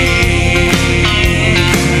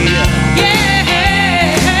 Yeah.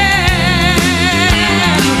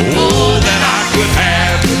 Oh, that I could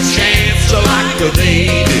have the chance like they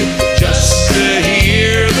did, just to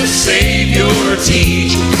hear the Savior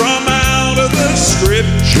teach from out of the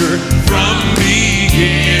scripture, from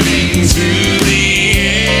beginning to the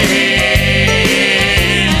end.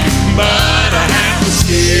 But I have the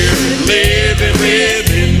Spirit living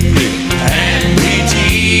within me, and he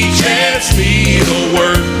teaches me the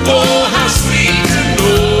word. Oh, how sweet to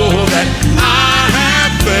know that I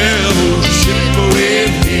have fellowship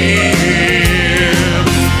with him.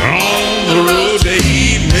 On the road to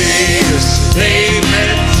Emmaus, they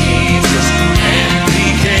met Jesus, and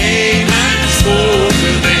he came and spoke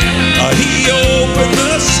to them. He opened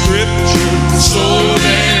the scripture so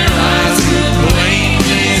their eyes could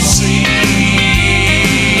plainly see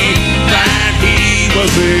that he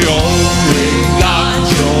was the only God,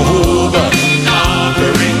 Jehovah,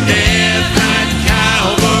 conquering death at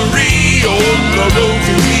Calvary. On the road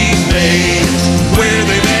to Emmaus, where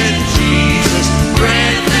they met Jesus,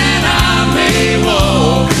 grant that I may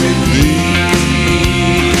walk with thee.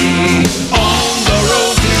 On the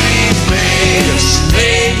road to Emmaus,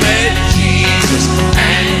 they met Jesus,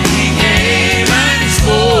 and he came and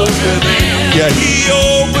spoke to them. Yeah, he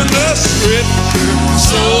opened the scripture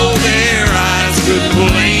so their eyes could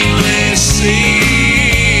plainly see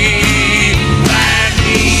that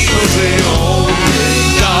he was the only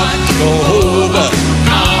God, Jehovah,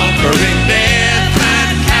 conquering death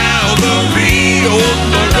at Calvary. On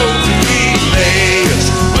the road to Emmaus,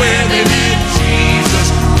 where they met Jesus,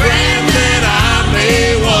 grant that I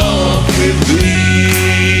may walk with thee.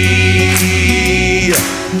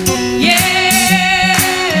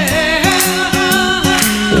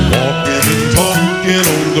 Walking and talking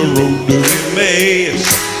on the road to Emmaus.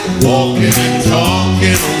 Walking and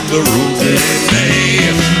talking on the road to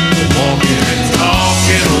Emmaus. Walking and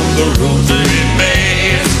talking on the road to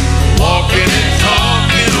Emmaus. Walking and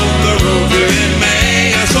talking on the road to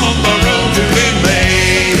Emmaus. On the road to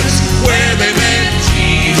Emmaus, where they met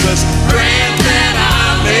Jesus, grant that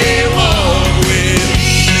I may walk with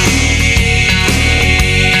thee.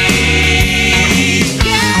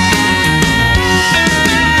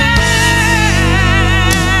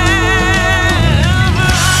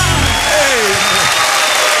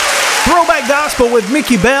 Throwback Gospel with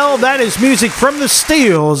Mickey Bell. That is music from the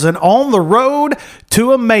Steels and On the Road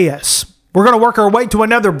to Emmaus. We're going to work our way to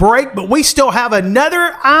another break, but we still have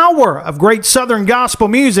another hour of great Southern gospel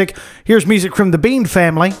music. Here's music from the Bean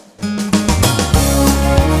Family.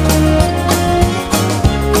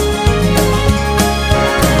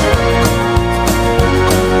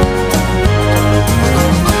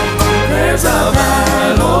 There's a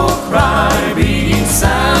battle cry being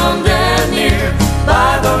sounded near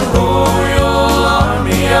by the royal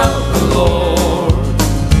army of the Lord.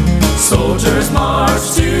 Soldiers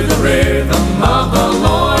march to the rhythm of the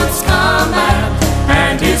Lord's command,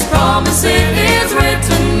 and his promise it is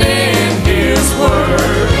written in his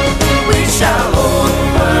word.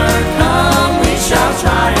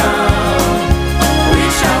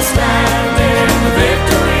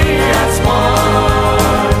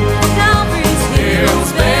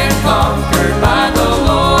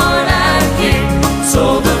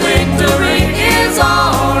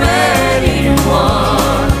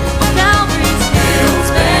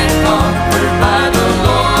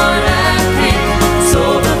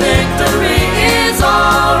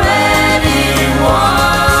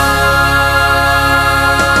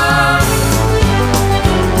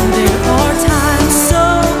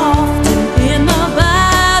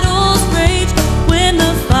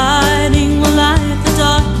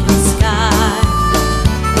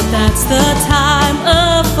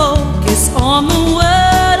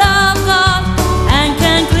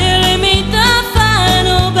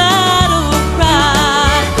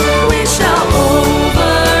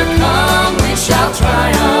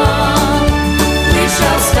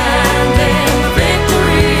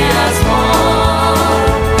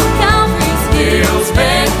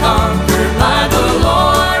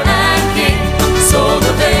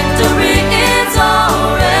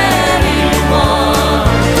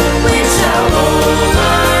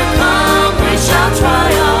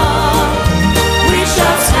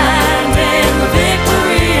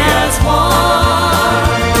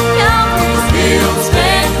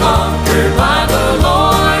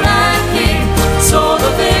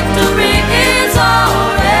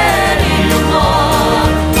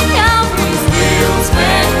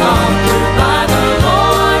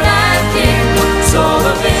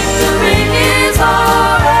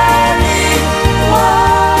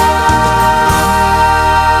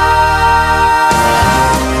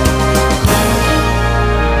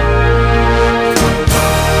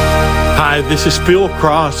 Hi, this is Phil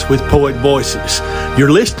Cross with Poet Voices. You're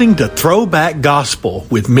listening to Throwback Gospel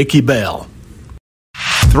with Mickey Bell.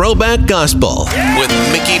 Throwback Gospel with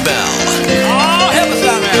Mickey Bell. Oh, help us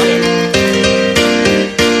out now.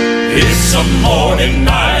 It's a morning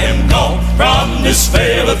I am gone from this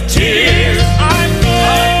vale of tears. I'm going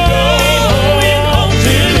home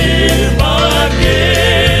to live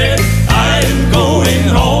again. I am going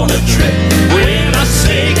on a trip. When I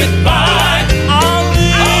say goodbye, I'll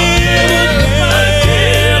live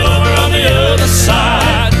again over on the other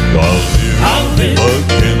side. I'll live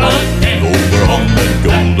again over on the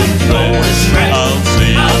golden throne.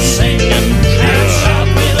 I'll sing and shout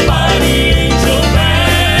with the mighty angel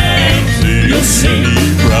band. You'll see me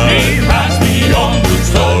rise beyond the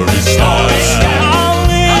starry sky. I'll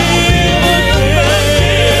live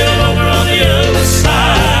again over on the other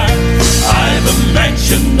side. I've a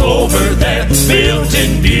mansion over there built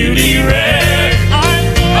in beauty rare. I'm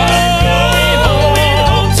going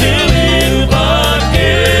home to live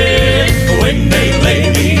again. When they lay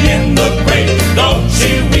me in the grave, don't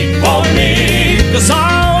you weep for me, 'cause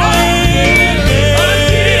I'll live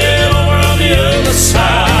again over on the other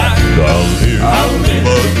side. I'll live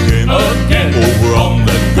again over on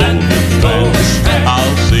the golden throne.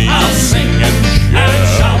 I'll sing and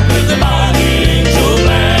shout with the mighty angel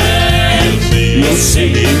band. You'll see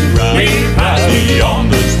me rise beyond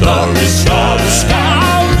the starry sky.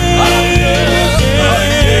 I'll live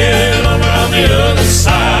again over on the other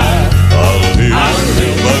side. I'll live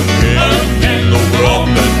again over on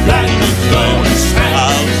the golden throne.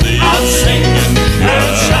 I'll sing and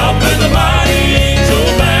shout with the mighty angel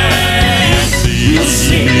band. You'll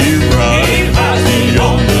see me rise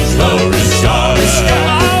beyond the starry sky.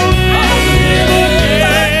 I'll live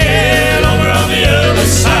again over on the other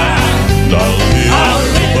side. I'll live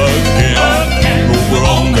again over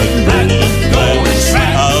on the golden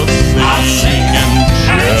throne. I'll sing and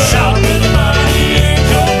shout with the mighty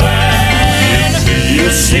angel band.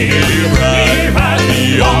 You'll see me rise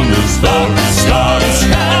beyond the starry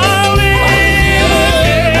sky. I'll live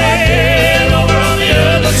again over on the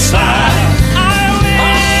other side. I'll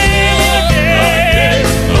live again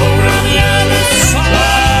over on the other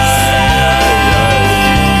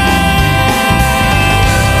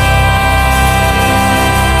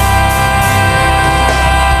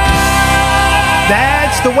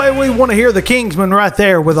That's the way we want to hear the Kingsmen right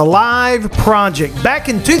there with a live project. Back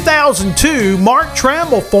in 2002, Mark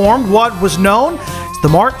Trammell formed what was known as the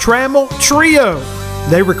Mark Trammell Trio.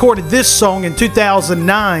 They recorded this song in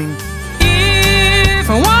 2009. If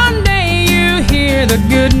one day you hear the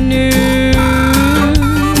good news,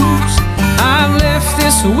 I've left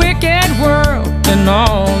this wicked world and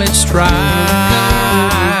all its strife.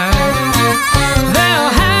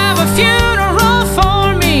 They'll have a funeral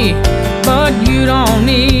for me, but you don't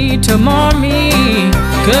need to mourn me,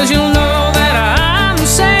 'cause you'll know that I'm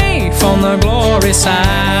safe on the glory side.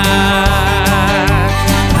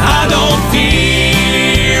 I don't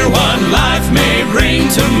fear what life may bring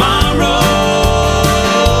tomorrow.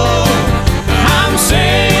 I'm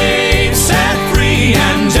safe, set free,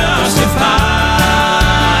 and justified.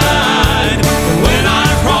 When I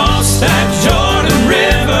cross that Jordan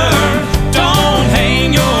River, don't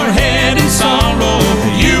hang your head in sorrow.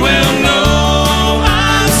 You will know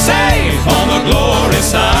I'm safe on the glory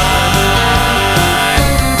side.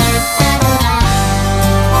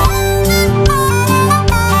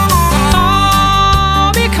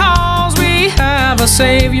 All because we have a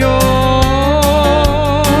Savior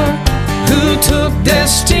who took their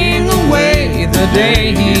sting away the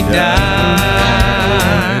day He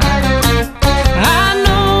died. I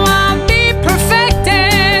know I'll be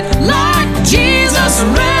perfected like Jesus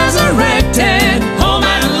resurrected, home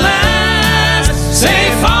at last,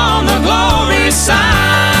 safe on the glory side.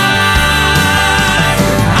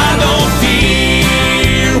 I don't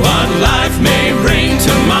fear what life may bring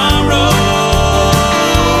tomorrow.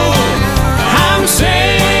 I'm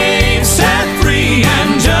safe, set free,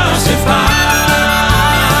 and justified.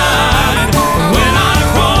 When I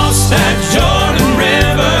cross that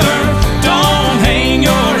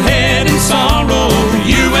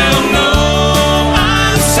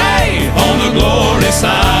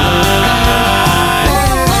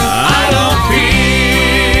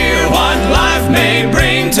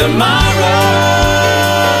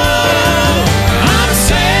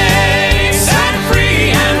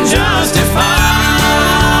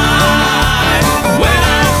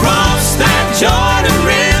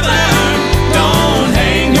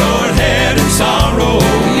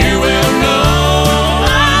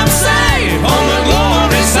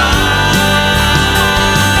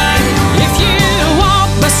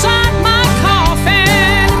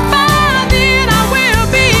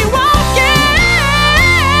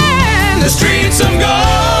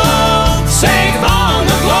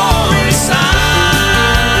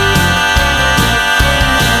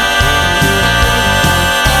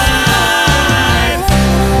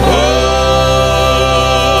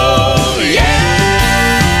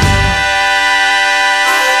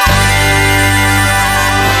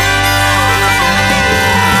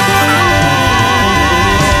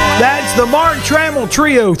It's the Mark Trammell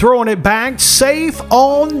Trio throwing it back, Safe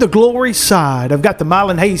on the Glory Side. I've got the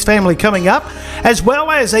Mylan Hayes family coming up, as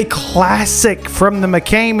well as a classic from the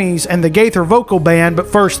McCameys and the Gaither Vocal Band, but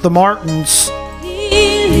first the Martins.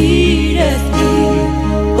 He leadeth me,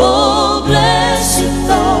 oh blessed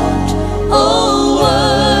thought, oh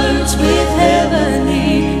words with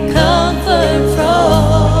heavenly comfort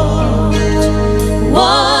fraught.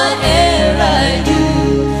 Whate'er I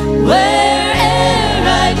do, where'er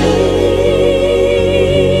I be,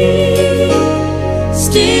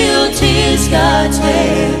 still 'tis God's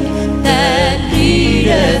hand that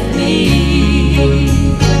leadeth me.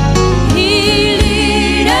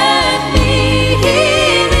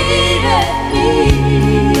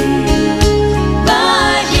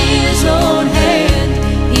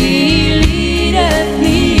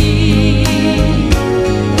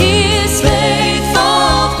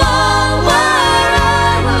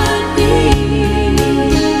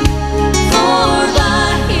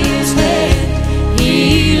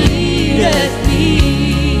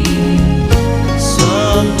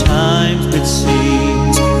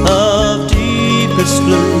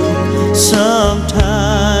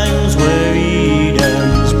 Sometimes where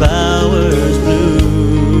Eden's bowers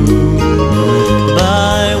bloom,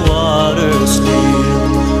 by water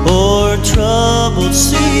still or troubled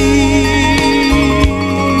sea,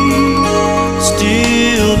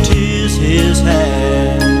 still 'tis His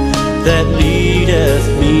hand that leadeth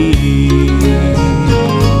me.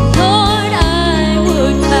 Lord, I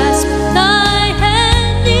would clasp Thy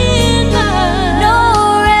hand in mine,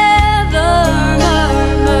 nor ever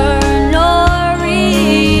murmur nor repine,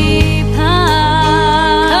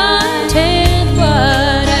 content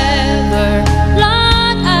whatever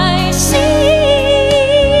lot I see,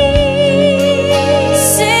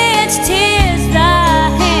 since 'tis Thy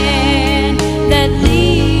hand that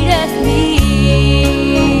leadeth me.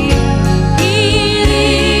 He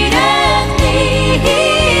leadeth me,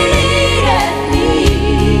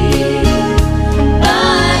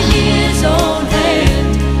 by His own hand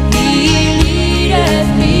He leadeth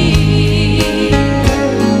me.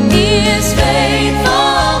 He is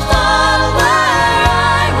faithful far where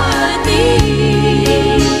I would be,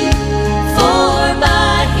 for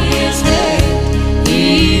by His hand He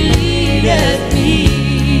leadeth me.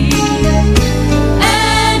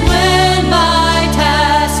 And when my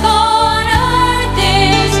task on earth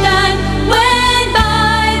is done, when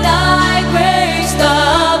by Thy grace the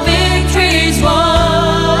victory's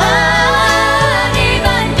won,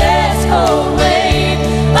 even death's cold wave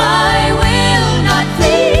I will not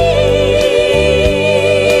flee,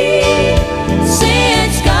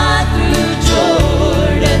 since God through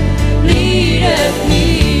Jordan leadeth me.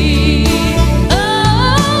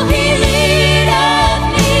 Oh, He leadeth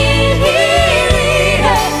me,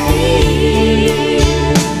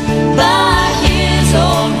 by His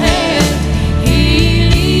own hand He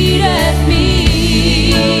leadeth me.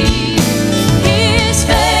 He is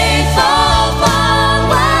faithful far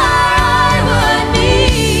where I would be,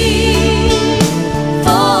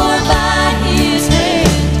 for by His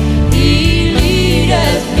hand He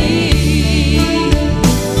leadeth me.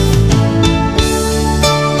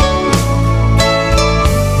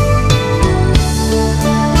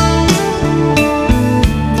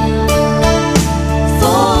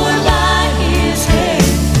 For by His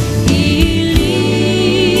hand He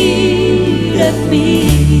leadeth me.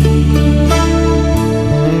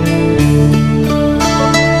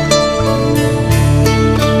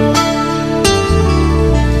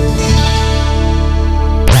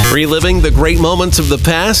 Reliving the great moments of the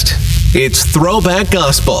past? It's Throwback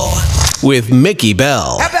Gospel with Mickey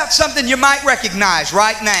Bell. How about something you might recognize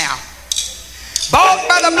right now? Bought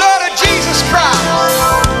by the blood of Jesus Christ.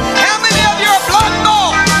 How many of you are blood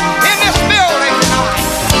bought in this building tonight?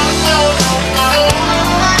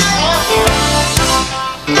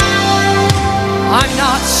 I'm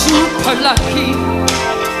not super lucky.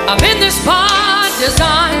 I'm in this by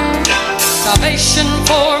design. Salvation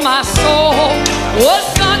for my soul was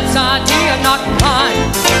God's idea, not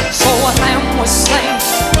mine. So a lamb was slain,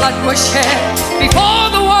 blood was shed before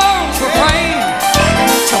the worlds were framed,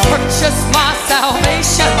 to purchase my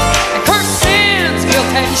salvation and curse sin's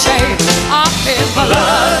guilt and shame. I've been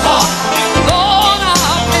blood bought, Lord,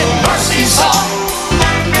 I've been mercy sought.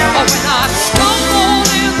 But when I stumbled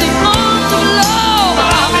in the arms of love,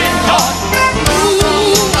 I've been caught.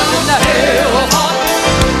 Ooh, in the hell of heart,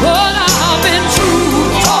 but I've been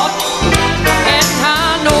true taught. And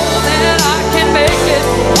I know that I can make it,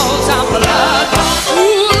 'cause I'm blood bought.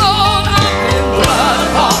 Ooh, Lord, I've been blood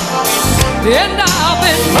bought, and I've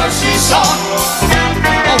been mercy sought.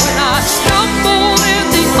 But when I stumbled in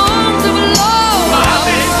the arms of love, I've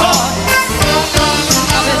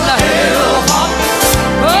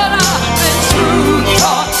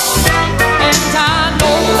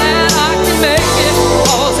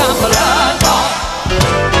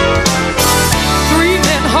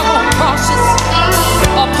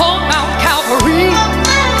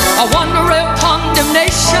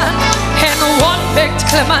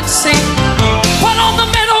clemency. But on the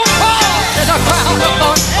middle cross is a crown of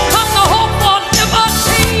thorns. Come the hope for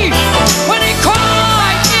liberty. When he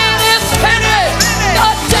cried, it is finished, the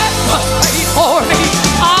debt was paid for me.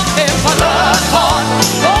 I've been blood bought,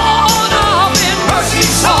 Lord, I've been mercy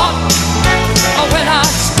sought. When I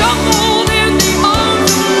stumbled in the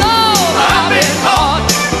arms of love, I've been caught.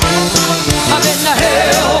 I've been the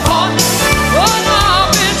hell caught, but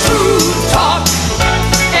I've been true taught.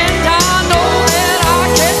 And I know that I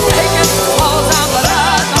can make it, 'cause I'm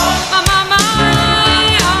blood bought. I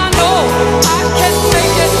know I can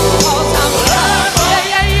make it, 'cause I'm blood bought.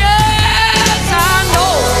 Yes, I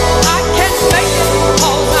know I can make it,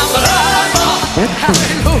 'cause I'm blood bought.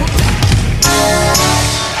 Hallelujah.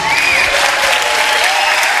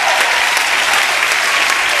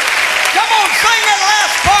 Come on, sing that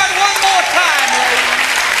last part one more time, ladies.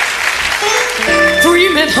 3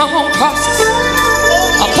 men hung on crosses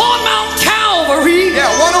upon Mount Calvary.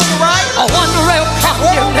 Yeah, one on the right, one rail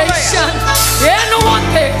condemnation, and one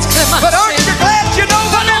begs clemency. But aren't you glad you know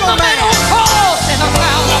the middle man? Cross and a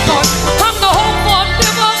crown of thorns. From the hope for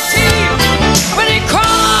liberty. When he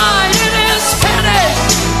cried, it is finished,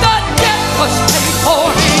 the debt was paid for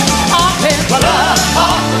me. I've been blood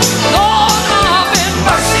bought, Lord, I've been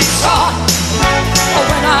mercy sought.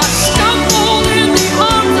 When I stumbled in the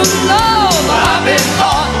arms of love, I've been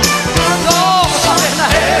caught. Lord, I've been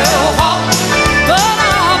hell caught, but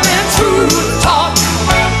I've been true taught.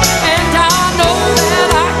 And I know that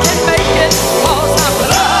I can make it, 'cause I'm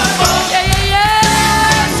blood bought.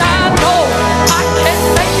 Yes, I know I can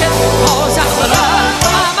make it, 'cause I'm blood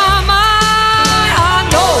bought. I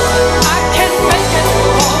know I can make it,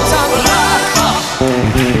 'cause I'm blood bought.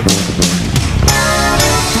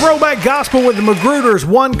 Throwback Gospel with the Magruders,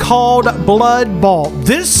 one called Blood Bought.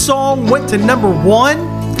 This song went to #1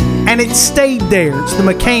 and it stayed there. It's the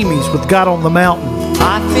McCameys with God on the Mountain.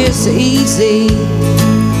 Life is easy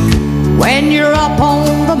when you're up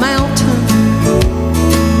on the mountain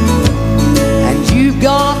and you've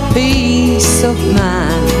got peace of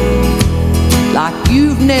mind like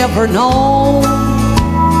you've never known.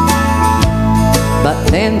 But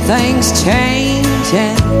then things change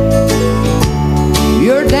and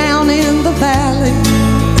you're down in the valley.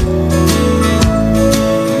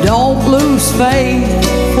 Don't lose faith,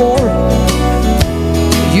 for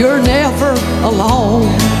you're never alone.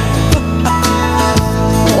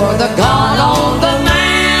 For the God on the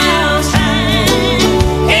mountain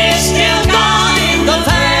is still God in the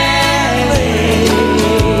valley.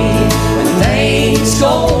 When things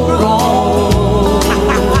go wrong,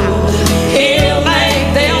 He'll make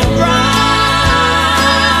them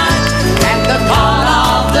right. And the God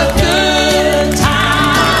of the good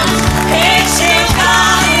times is still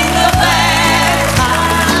God in the bad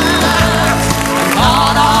times. The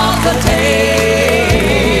God of the day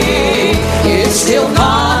is still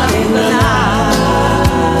God in the night.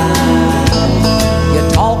 You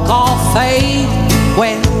talk of faith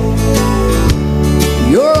when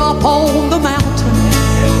you're up on the mountain.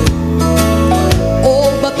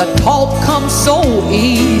 Oh, but the talk comes so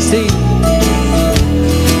easy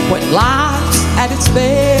when life's at its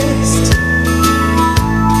best.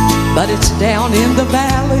 But it's down in the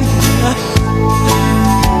valley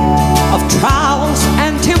of trials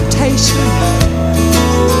and temptation.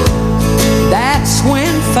 That's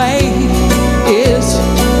when faith is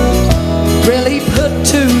really put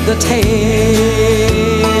to the test.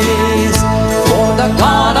 For the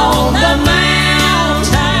God on the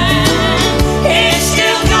mountain is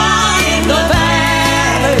still God in the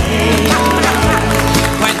valley.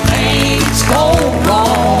 When things go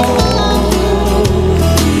wrong,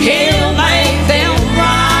 He'll make them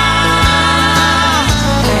right.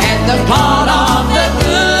 And the God of the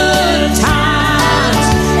good times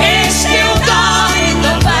is still God in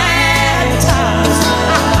the bad times.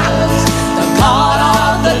 The God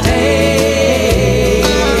of the day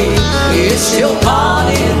is still God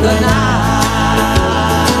in the night.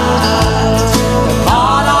 The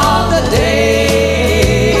God of the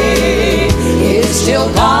day is still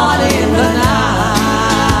God in the night.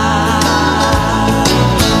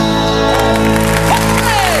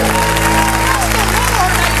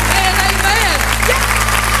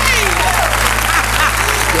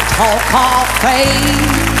 You talk of faith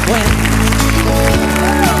when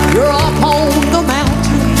you're up on the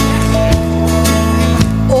mountain.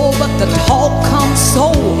 Oh, but the talk comes so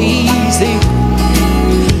easy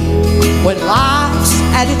when life's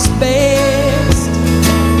at its best.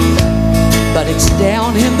 But it's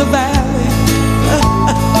down in the valley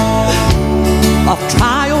of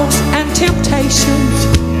trials and temptations.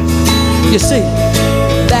 You see,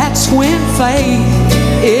 that's when faith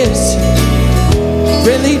is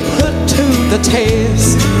really put to the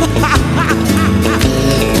test.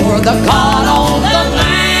 For the God on the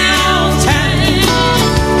mountain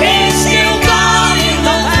is still God in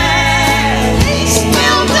the valley. He's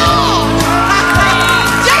still God.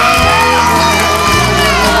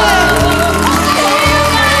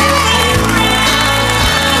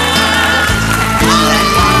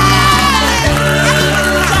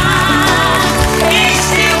 He's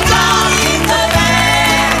still God in the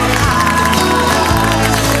valley.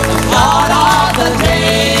 God of the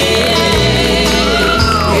day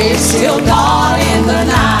is still God in the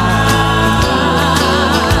night.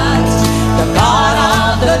 The God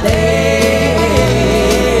of the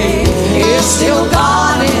day is still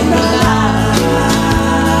God in the night.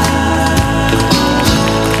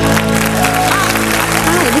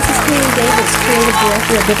 Hi, this is Karen Davis, Creative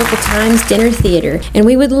Director of Biblical Times Dinner Theater, and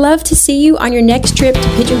we would love to see you on your next trip to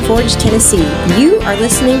Pigeon Forge, Tennessee. You are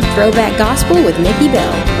listening to Throwback Gospel with Mickey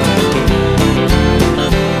Bell.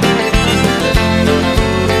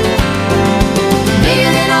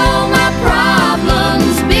 Bigger than all my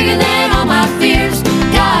problems, bigger than all my fears.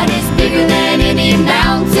 God is bigger than any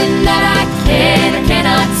mountain that I can or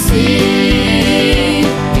cannot see.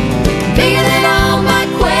 Bigger than all my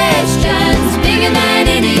questions, bigger than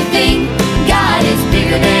anything. God is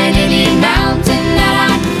bigger than any mountain that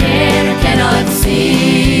I can or cannot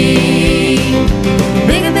see.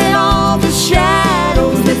 Bigger than all the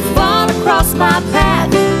shadows that fall across my path.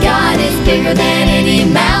 God is bigger than any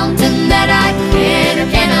mountain that I can or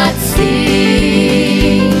cannot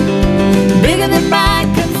see. Bigger than my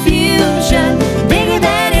confusion, bigger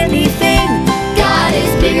than anything. God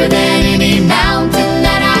is bigger than any mountain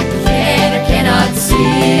that I can or cannot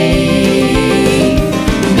see.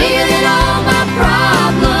 Bigger than all my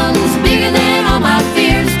problems, bigger than all my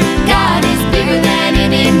fears. God is bigger than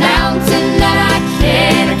any mountain that I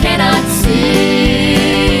can or cannot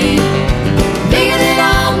see. Bigger than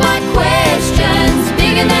all my questions,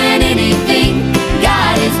 bigger than anything.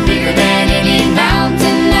 God is bigger than any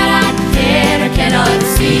mountain that I can or cannot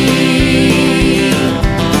see.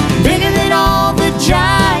 Bigger than all the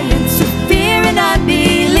giants of fear and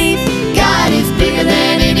unbelief. God is bigger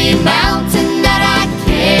than any mountain that I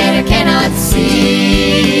can or cannot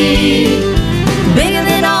see. Bigger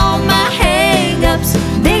than all my hang-ups,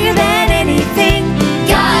 bigger than anything.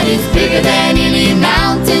 God is bigger than any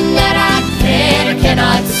mountain that I can or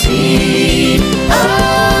cannot see.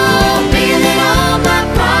 Oh, bigger than all my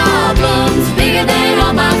problems, bigger than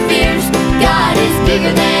all my fears. God is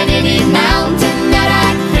bigger than any mountain that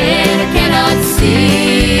I can or cannot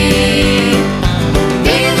see.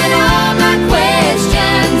 Bigger than all my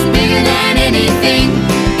questions, bigger than anything.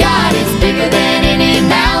 God is bigger than any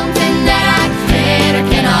mountain that I can or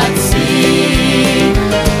cannot see.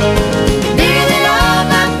 Bigger than all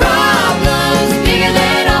my problems, bigger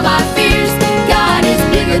than all my fears. God is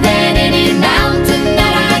bigger than any mountain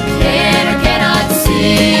that I can or cannot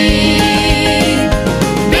see.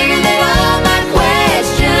 Bigger than all my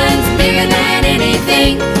questions, bigger than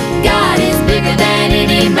anything. God is bigger than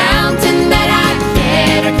any mountain that I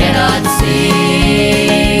can or cannot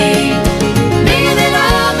see. Bigger than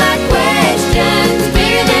all my questions,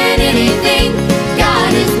 bigger than anything.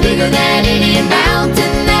 God is bigger than any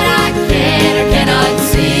mountain that I can or cannot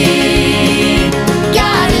see.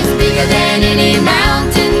 God is bigger than any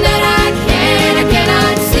mountain that I can or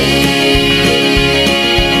cannot see.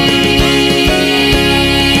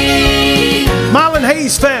 Mylan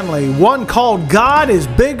Hayes family, one called God is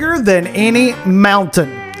Bigger Than Any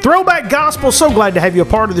Mountain. Throwback Gospel, so glad to have you a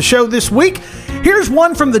part of the show this week. Here's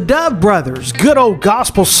one from the Dove Brothers, good old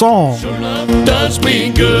gospel song. Does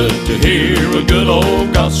me good to hear a good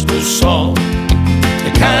old gospel song,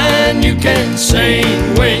 the kind you can sing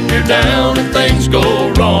when you're down and things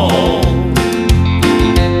go wrong.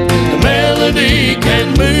 The melody can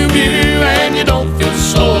move you and you don't feel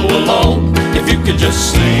so alone if you could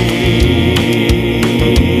just sing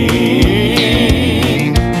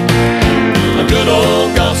a good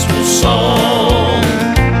old gospel song.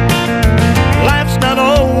 Life's not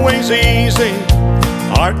always easy,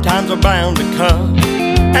 hard times are bound to come,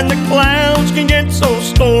 and the clouds can get so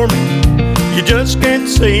stormy you just can't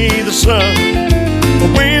see the sun.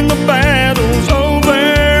 But when the battle's over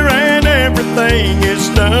and everything is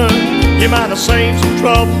done, you might have saved some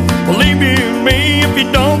trouble, believe you me, if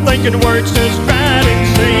you don't think it works, just try and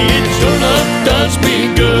see. It Sure enough does me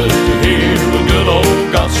good to hear a good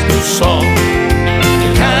old gospel song,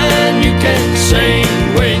 the kind you can sing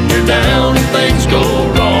when you're down and things go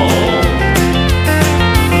wrong.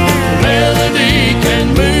 The melody can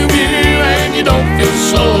move you and you don't feel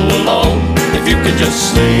so alone if you can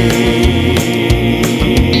just sing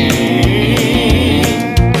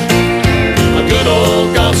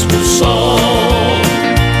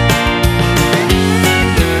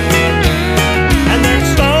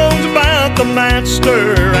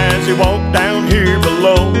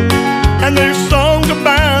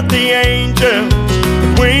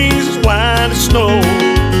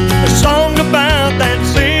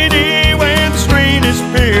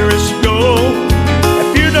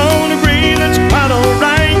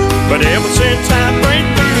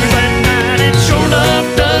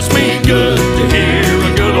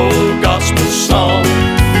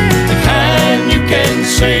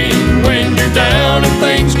sing when you're down and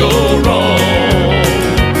things go wrong.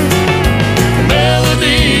 A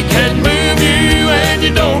melody can move you and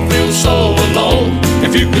you don't feel so alone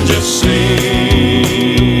if you could just sing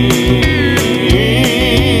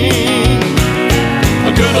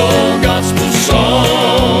a good old gospel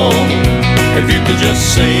song. If you could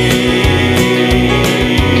just sing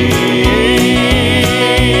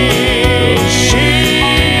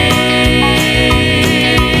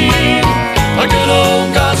a good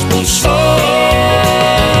old gospel song.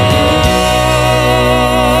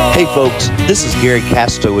 Hey folks, this is Gary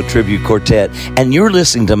Casto with Tribute Quartet, and you're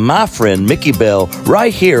listening to my friend Mickey Bell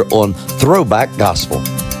right here on Throwback Gospel.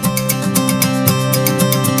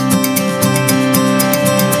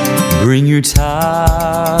 Bring your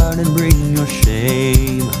tide and bring your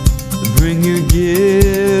shame. Bring your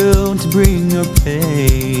guilt, bring your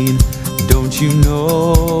pain. Don't you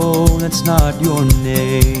know that's not your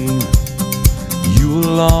name? You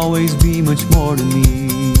will always be much more to me.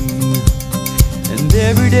 And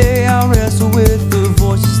every day I wrestle with the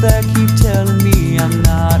voices that keep telling me I'm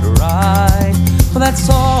not right. Well, that's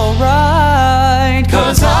alright,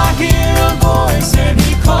 'cause I hear a voice and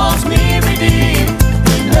he calls me redeemed.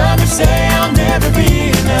 Others say I'll never be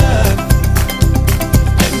enough,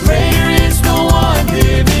 and greater is the one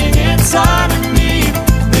living inside of me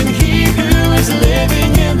than he who is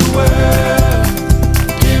living in the world.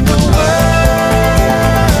 In the world,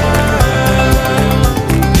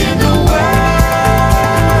 in the world,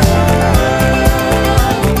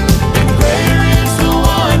 and greater is the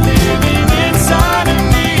one living inside of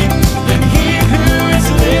me than he who is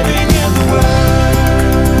living in the world.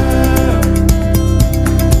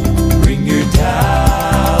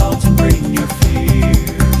 Doubts and bring your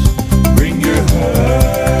fears, bring your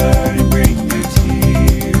hurt and bring your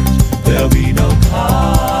tears. There'll be no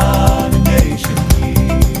condemnation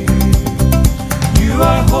here. You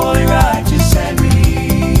are holy, righteous, and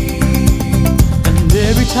redeemed. And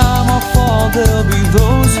every time I fall, there'll be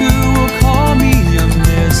those who will call me a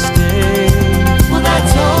mistake. Well,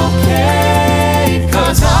 that's okay,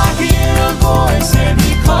 'cause I hear a voice and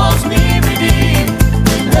he calls me redeemed.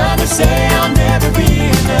 Others say I'll never be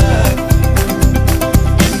enough,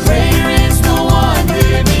 and greater is the one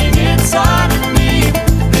living inside of me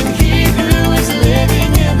than he who is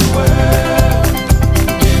living in the world.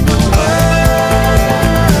 In the world,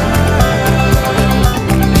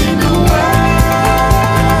 in the world,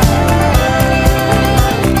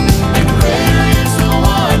 and greater is the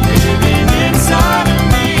one living inside of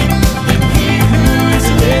me than he who is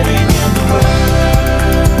living in the world.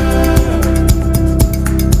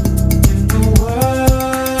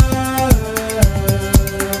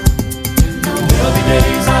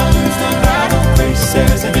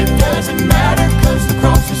 Says, and it doesn't matter, 'cause the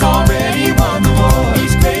cross has already won the war.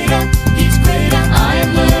 He's greater, he's greater. I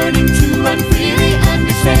am learning to run freely,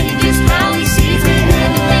 understanding just how he sees me,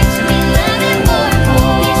 and it makes me learning more and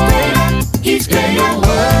more. He's greater, he's greater.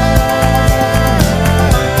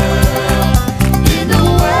 In the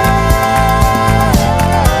world,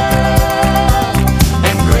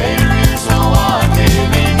 and greater is the one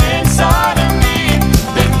living inside of me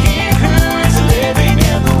than he who is living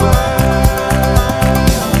in the world.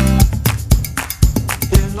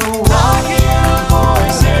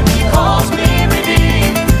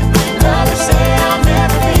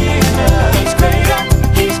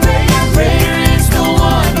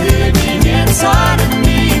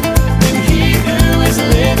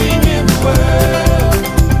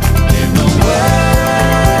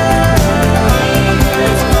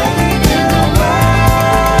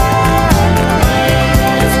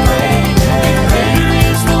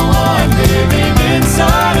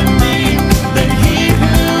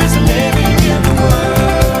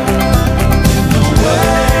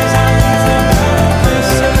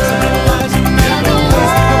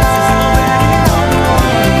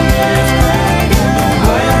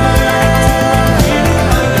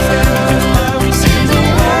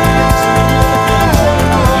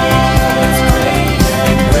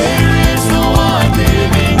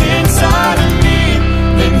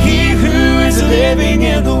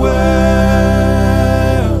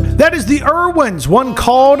 One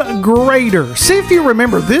called Greater. See if you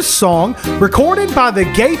remember this song, recorded by the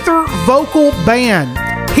Gaither Vocal Band.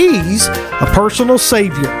 He's a personal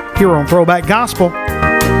savior here on Throwback Gospel.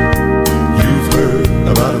 You've heard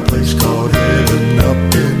about a place called heaven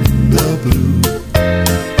up in the blue.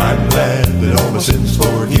 I'm glad that all my sins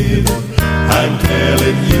forgiven. I'm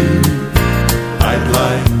telling you, I'd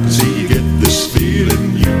like to see you get this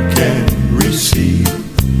feeling you can receive.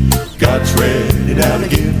 God's ready now to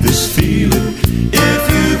give this feeling. If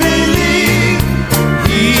you believe,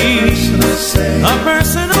 He's a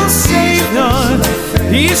personal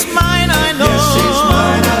He's mine, I know. Yes, he's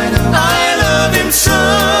mine, I know. I love him so.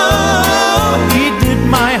 He did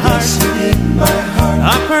my heart, yes, he did my heart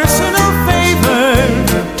a personal favor.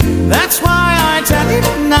 That's why I tell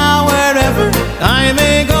him now wherever I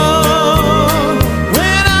may go.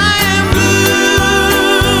 When I am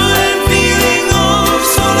blue and feeling oh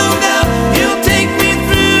so low down, he'll take me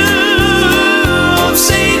through. Oh,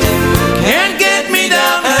 Satan can't get me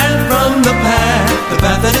down. And from the path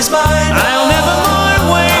that is mine, I'll never more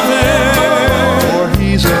waver. For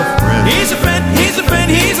he's a friend. He's a friend, he's a friend,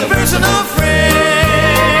 he's a personal friend.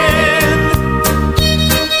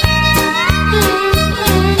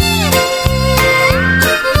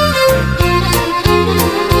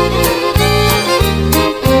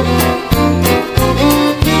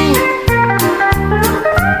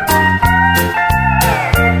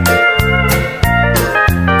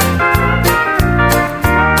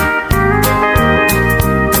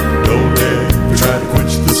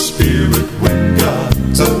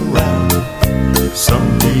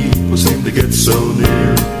 Get so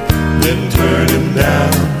near, then turn him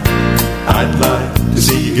down. I'd like to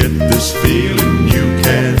see you get this feeling you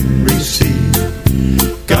can receive.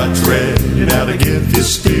 God's ready now to give his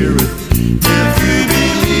spirit if you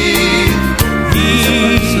believe.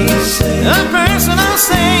 He's a personal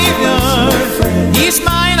savior. He's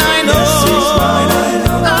mine, I know. Yes, he's mine, I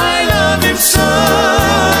know. I love him so.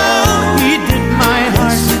 He did my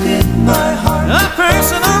heart, yes, he did my heart a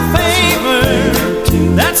personal favor.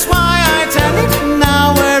 That's why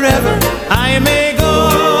now wherever I may go.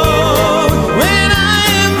 When I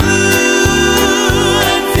am blue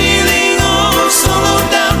and feeling oh so low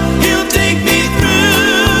down, he'll take me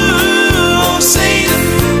through. Oh, Satan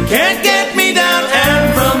can't get me down.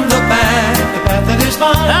 And from the path that is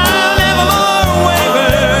mine, I'll never more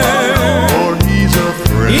waver. For he's a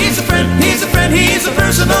friend. He's a friend, he's a friend, he's a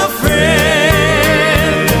personal friend.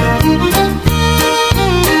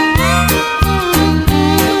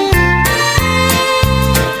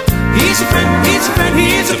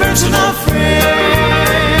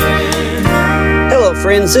 Hello,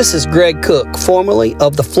 friends. This is Greg Cook, formerly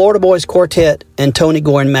of the Florida Boys Quartet and Tony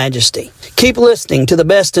Gore and Majesty. Keep listening to the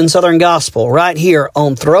best in Southern Gospel right here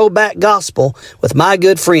on Throwback Gospel with my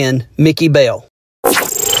good friend, Mickey Bell.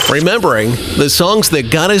 Remembering the songs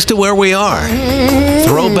that got us to where we are.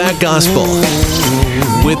 Throwback Gospel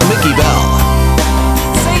with Mickey Bell.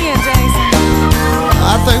 Sing it, Jason.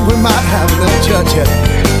 I think we might have a little church here.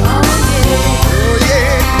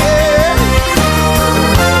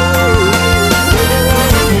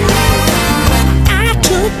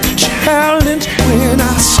 When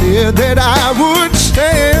I said that I would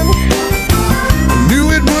stand, I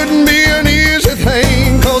knew it wouldn't be an easy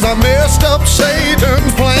thing, 'cause I messed up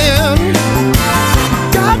Satan's plan.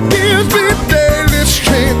 God gives me daily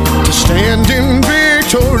strength to stand in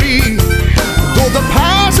victory. Though the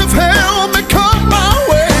powers of hell may come my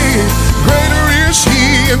way, greater is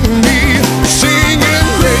he in me. Singing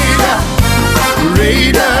greater,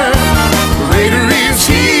 greater, greater is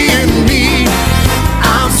he in me.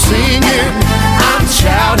 I'm singing, I'm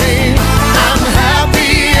shouting, I'm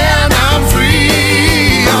happy and I'm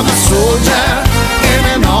free. I'm a soldier in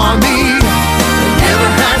an army,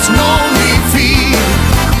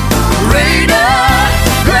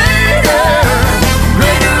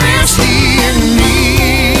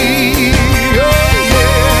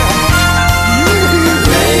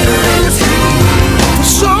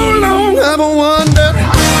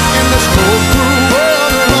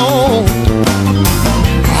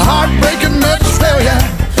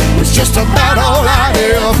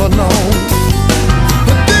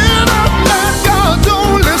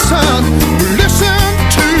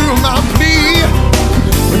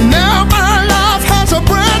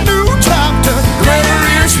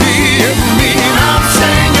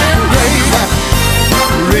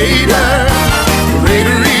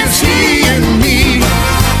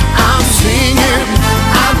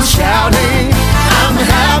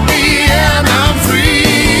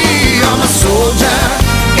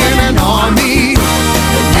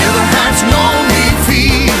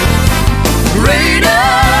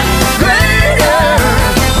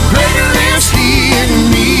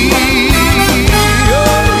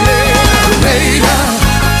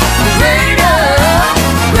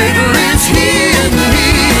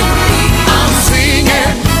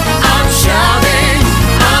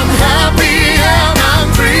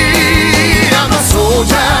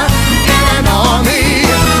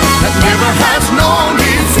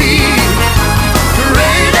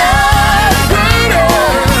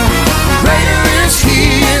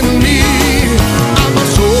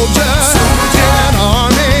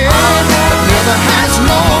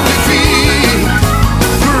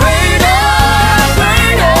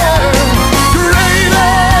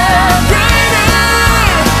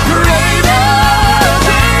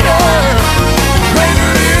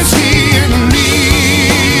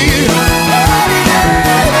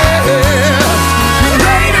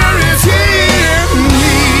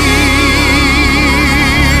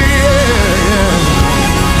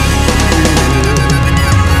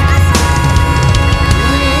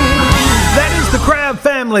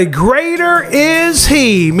 family, greater is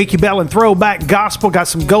He. Mickey Bell and Throwback Gospel got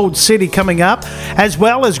some Gold City coming up, as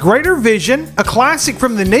well as Greater Vision, a classic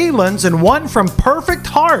from the Neelands, and one from Perfect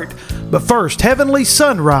Heart. But first, Heavenly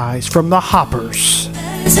Sunrise from the Hoppers.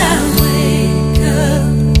 As I wake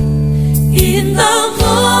up in the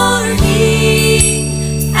morning,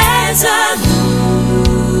 as I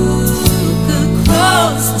look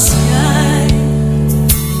across the sky,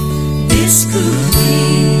 this could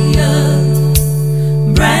be a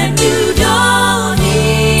brand new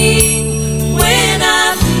dawning when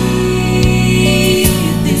I leave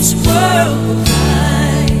this world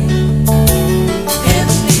behind.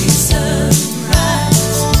 Heavenly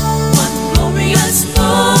sunrise, one glorious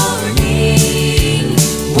morning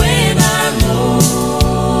when our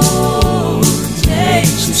Lord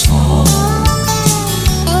takes us home.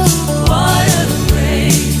 What a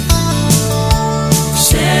great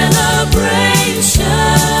celebration!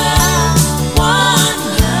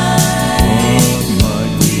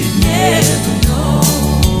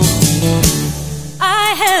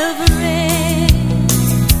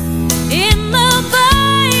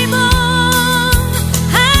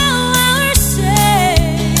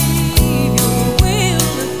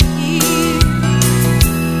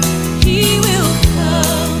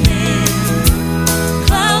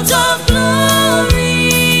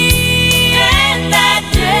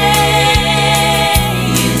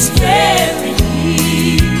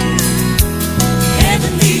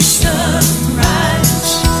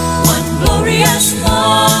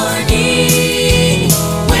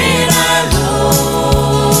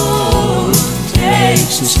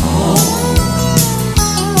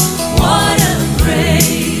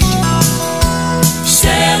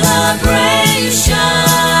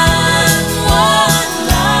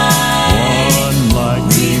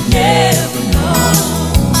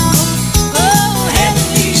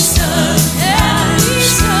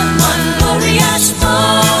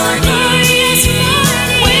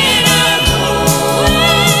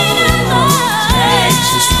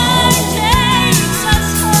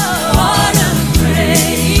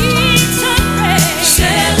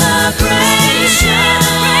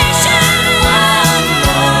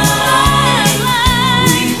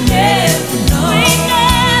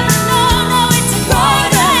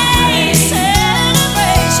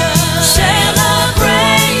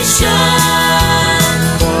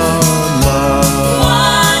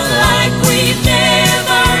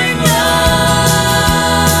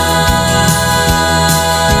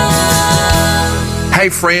 Hey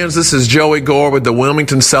friends, this is Joey Gore with the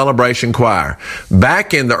Wilmington Celebration Choir.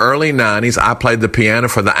 Back in the early 90s, I played the piano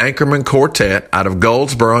for the Anchorman Quartet out of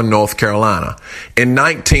Goldsboro, North Carolina. In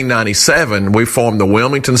 1997, we formed the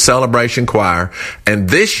Wilmington Celebration Choir, and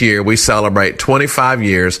this year we celebrate 25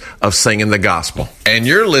 years of singing the gospel. And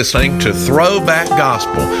you're listening to Throwback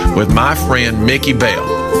Gospel with my friend Mickey Bell.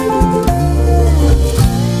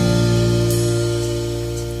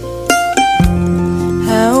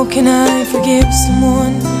 How can I forgive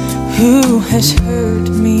someone who has hurt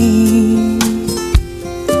me?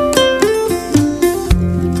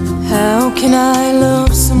 How can I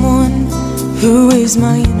love someone who is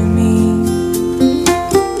my enemy?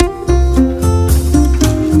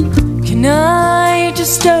 Can I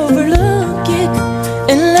just overlook it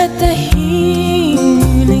and let the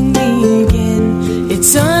healing begin?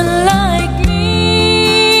 It's unlike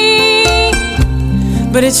me,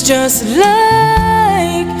 but it's just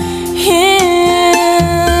like Him.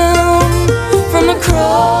 From the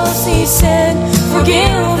cross He said,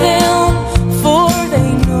 forgive them, for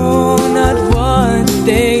they know not what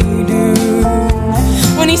they do.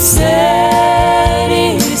 When He said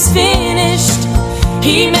it is finished,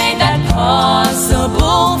 He made that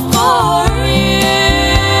possible for you.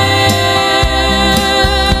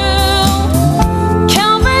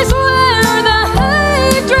 Calvary's where the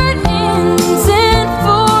hatred ends and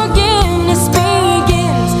forgiveness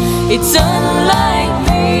begins. It's unlike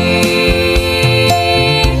me,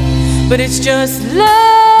 but it's just like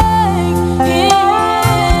Him.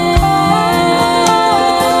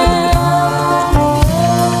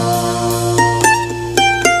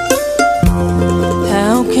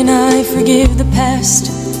 How can I forgive the past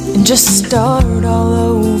and just start all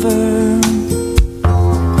over?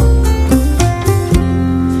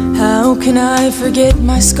 How can I forget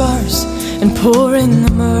my scars and pour in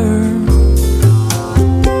the myrrh?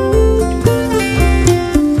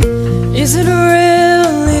 Is it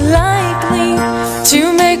really likely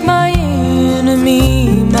to make my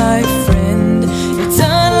enemy my friend? It's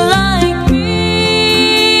unlike me,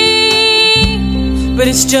 but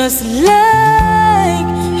it's just like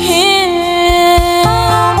Him.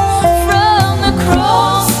 From the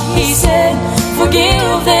cross He said,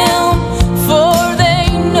 forgive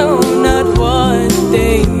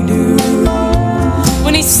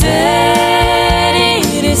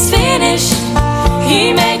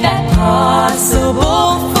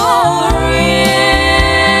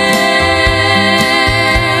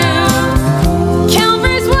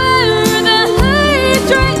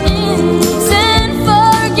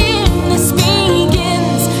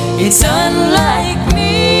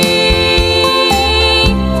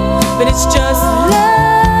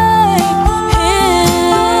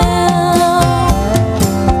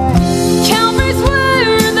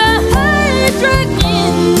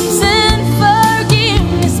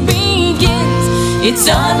It's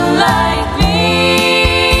unlike me,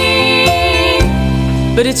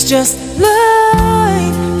 but it's just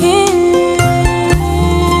like him.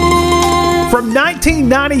 From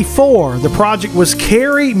 1994, the project was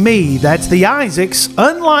Carry Me. That's the Isaacs,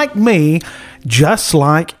 Unlike Me, Just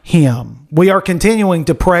Like Him. We are continuing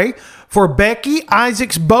to pray for Becky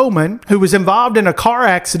Isaacs Bowman, who was involved in a car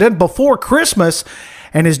accident before Christmas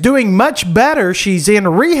and is doing much better. She's in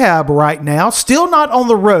rehab right now, still not on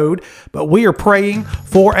the road, but we are praying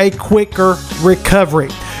for a quicker recovery.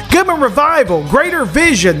 Goodman Revival, Greater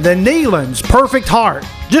Vision, The Nealons, Perfect Heart.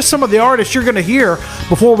 Just some of the artists you're going to hear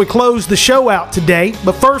before we close the show out today.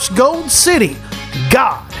 But first, Gold City,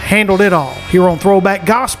 God Handled It All, here on Throwback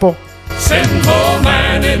Gospel. Sinful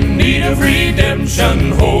man in need of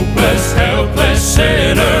redemption, hopeless, helpless,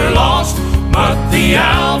 sinner lost. But the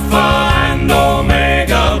Alpha and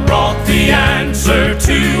Omega brought the answer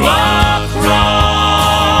to a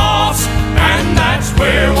cross. And that's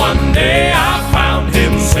where one day I found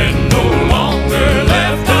him. Sin no longer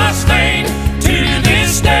left a stain. To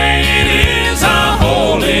this day it is a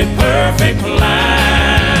holy, perfect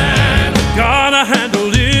plan. God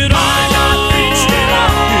handled it all.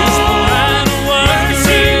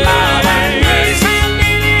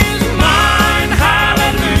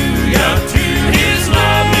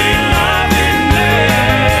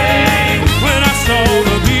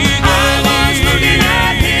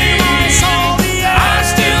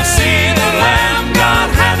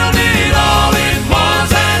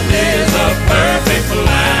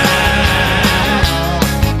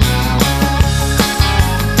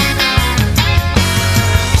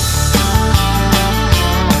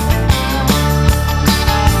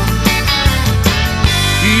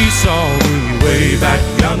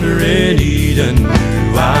 In Eden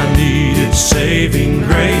knew I needed saving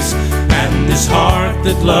grace, and this heart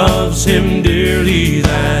that loves him dearly,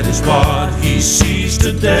 that is what he sees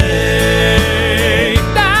today.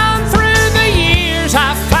 Down through the years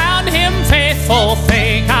I found him faithful,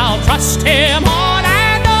 think I'll trust him on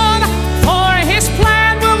and on, for his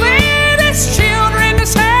plan will lead his children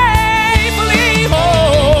safely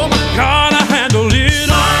home. God handled it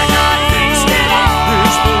all.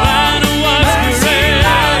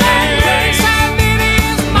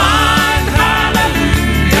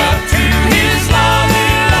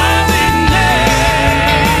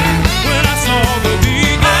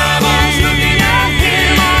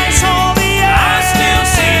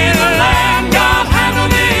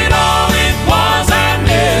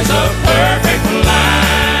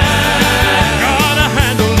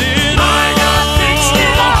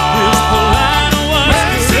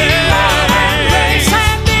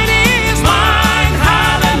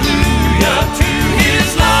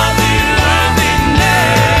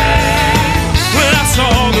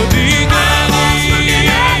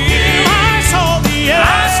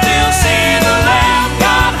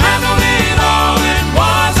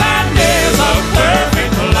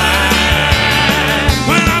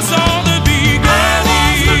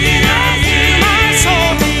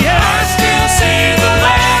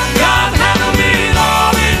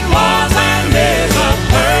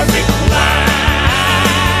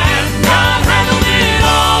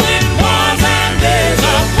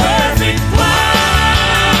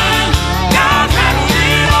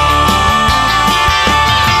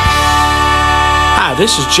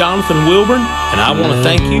 This is Jonathan Wilburn, and I want to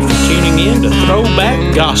thank you for tuning in to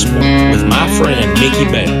Throwback Gospel with my friend Mickey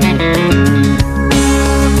Bell.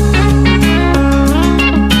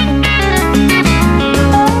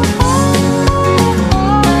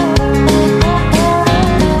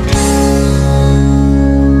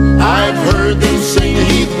 I've heard them sing,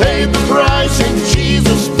 he paid the price and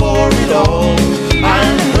Jesus for it all.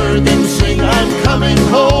 I've heard them sing, I'm coming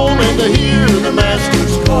home, and to hear the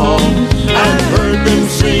Master's call. I've heard them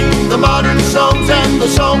sing the modern songs and the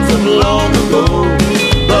songs of long ago.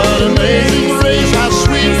 But Amazing Grace, how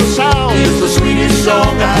sweet the sound, is the sweetest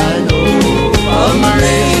song I know.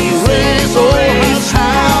 Amazing Grace, oh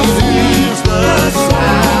how sweet is the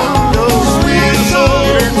sound, oh sweet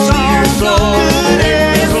soul inside your soul, that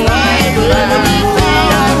is like lemon free.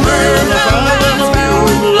 I've heard the heavens filled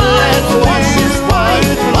with light, washes white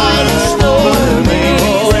as snow.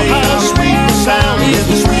 Amazing Grace, how sweet the sound, is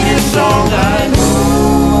the sweetest song I know.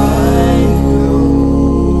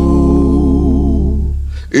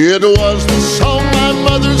 It was the song my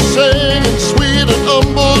mother sang in sweet and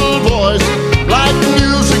humble voice, like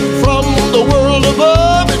music from the world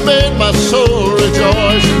above. It made my soul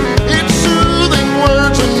rejoice. Its soothing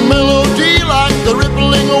words and melody, like the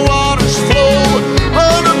rippling waters flow.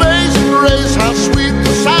 But Amazing Grace, how sweet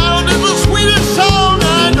the sound, is the sweetest song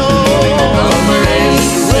I know.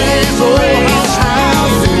 Amazing Grace, oh how sweet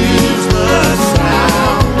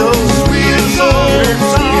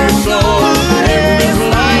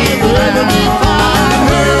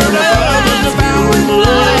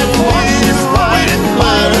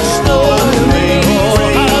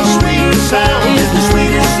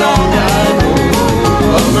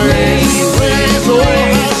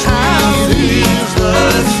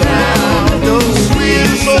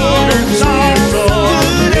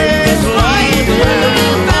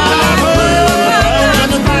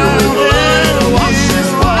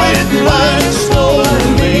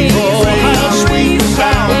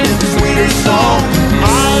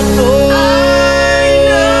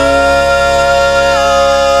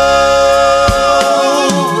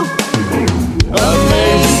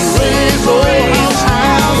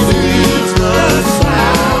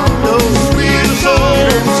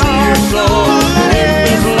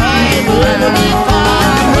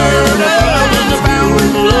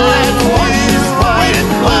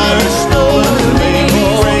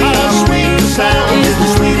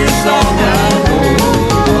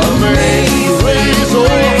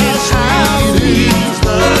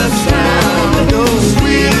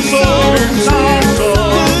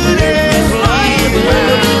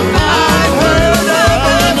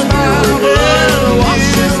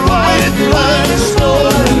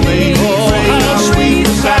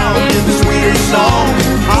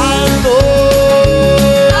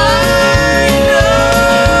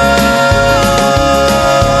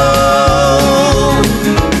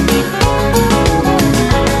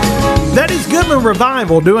Goodman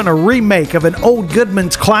Revival doing a remake of an old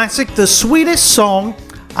Goodman's classic, The Sweetest Song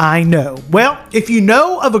I Know. Well, if you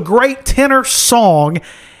know of a great tenor song,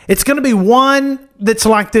 it's going to be one that's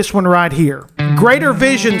like this one right here. Greater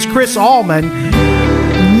Vision's Chris Allman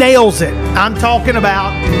nails it. I'm talking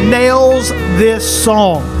about nails this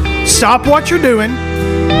song. Stop what you're doing.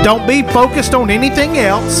 Don't be focused on anything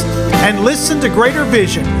else. And listen to Greater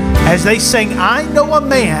Vision as they sing, I Know a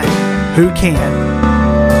Man Who Can.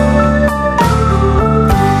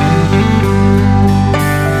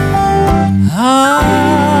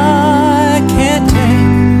 I can't take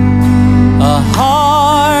a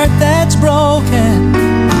heart that's broken,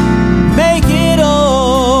 make it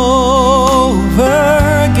over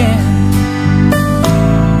again.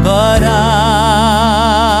 But I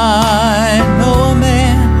know a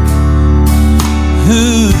man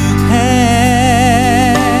who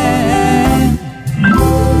can.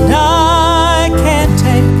 And I can't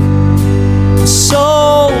take a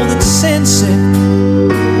soul that's sincere,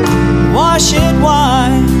 wash it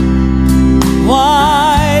white,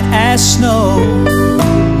 white as snow.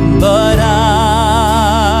 But I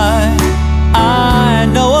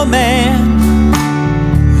know a man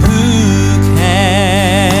who can.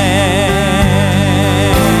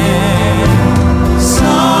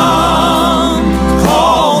 Some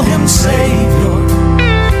call him Savior,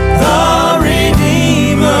 the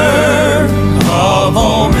Redeemer of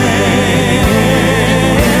all men.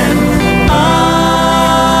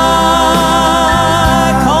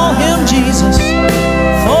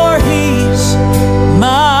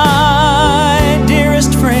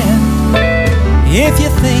 If you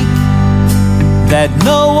think that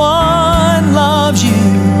no one loves you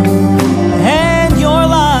and your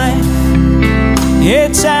life,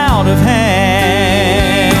 it's out of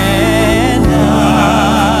hand.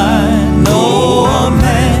 I know a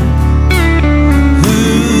man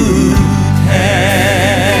who can.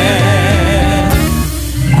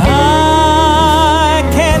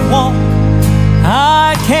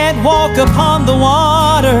 I can't walk upon the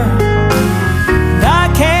water.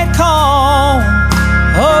 I can't calm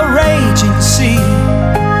a raging sea,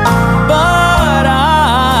 but I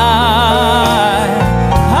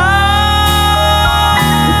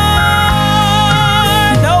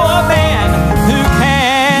know a man who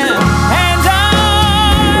can. And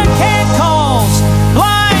I can cause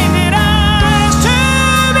blinded eyes to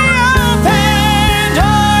be opened,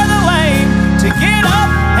 or the lame to get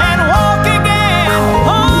up and walk again.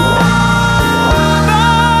 Oh,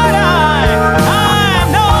 but I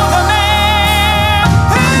know the man.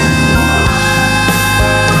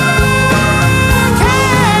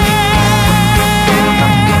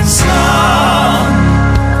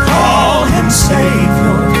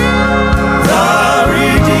 Savior, the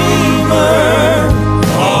Redeemer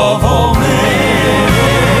of all men.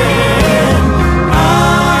 I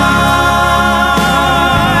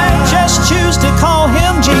just choose to call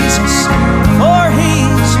him Jesus, for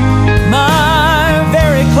he's my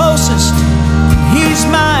very closest. He's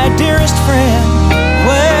my dearest friend.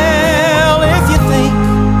 Well, if you think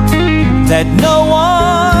that no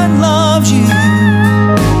one loves you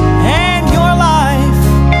and your life,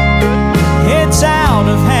 it's out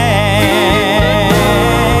of hand.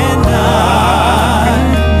 I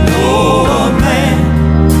know a man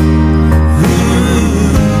who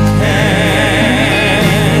can.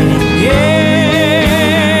 Yes,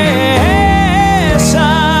 I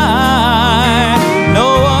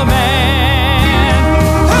know a man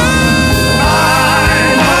who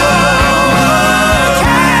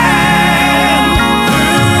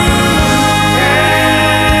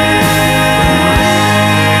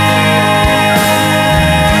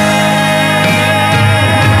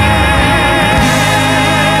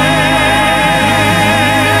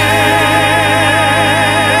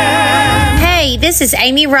This is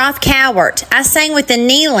Amy Roth Cowart. I sang with the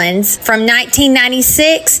Neelands from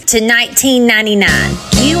 1996 to 1999.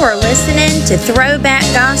 You are listening to Throwback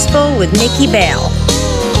Gospel with Mickey Bell.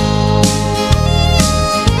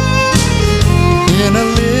 In a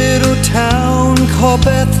little town called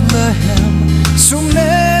Bethlehem, so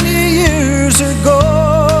many years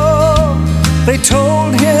ago, they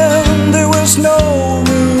told him there was no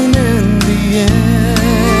room in the inn.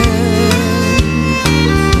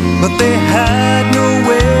 But they had no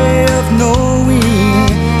way of knowing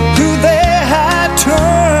who they had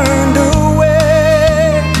turned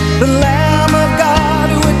away. The Lamb of God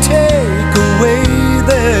who would take away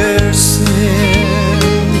their sins.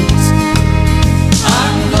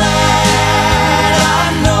 I'm glad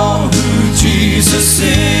I know who Jesus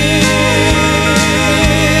is.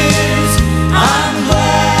 I'm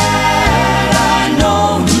glad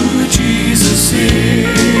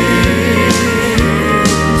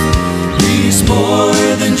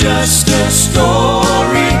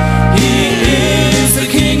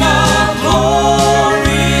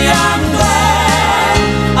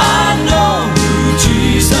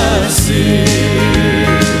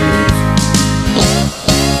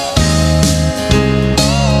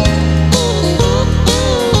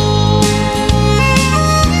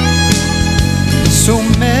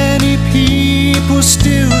people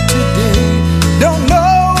still today don't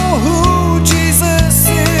know who Jesus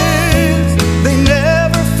is. They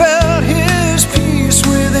never felt his peace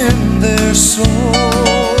within their soul.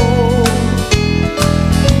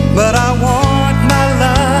 But I want my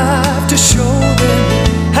life to show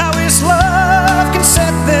them how his love can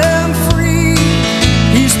set them free.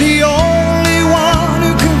 He's the only one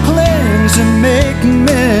who can cleanse and make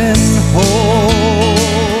men whole.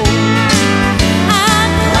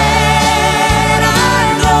 I'm glad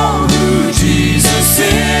I know who Jesus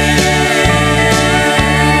is.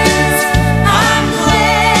 I'm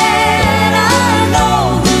glad I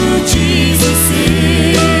know who Jesus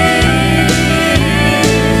is.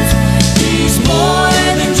 He's more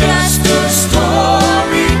than just a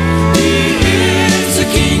story. He is the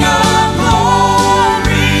King of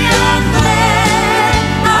glory. I'm glad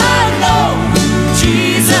I know who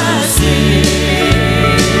Jesus is.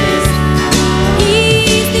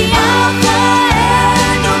 He's the Alpha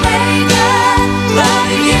and Omega, the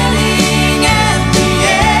beginning and the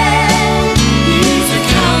end. He's a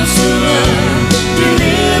counselor,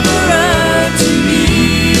 deliverer to me.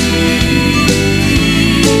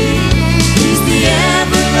 He's the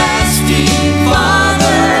everlasting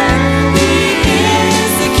Father. He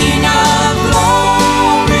is the King of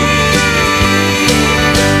glory.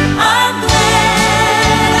 I'm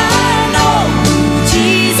glad I know who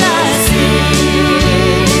Jesus is.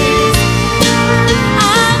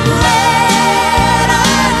 I'm glad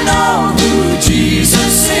I know who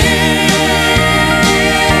Jesus is.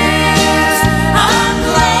 I'm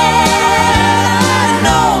glad I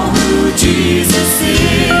know who Jesus is.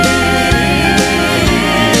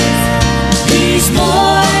 He's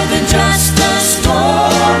more than just a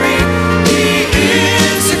story. He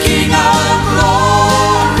is the King of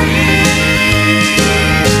glory.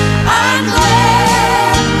 I'm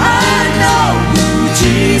glad I know who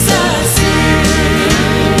Jesus is.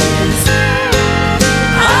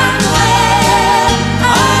 I'm glad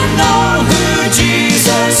I know who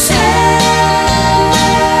Jesus is.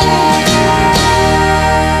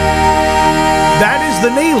 That is the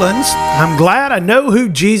Nealons. I'm glad I know who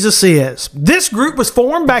Jesus is. This group was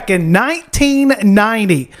formed back in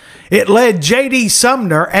 1990. It led J.D.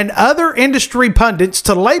 Sumner and other industry pundits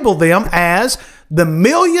to label them as the $1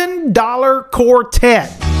 Million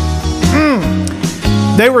Quartet.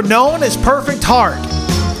 They were known as Perfect Heart.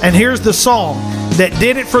 And here's the song that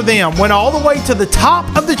did it for them, went all the way to the top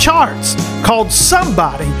of the charts, called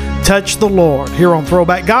Somebody Touch the Lord, here on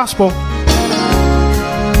Throwback Gospel.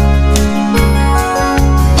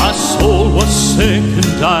 My soul was sick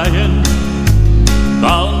and dying,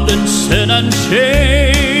 bound in sin and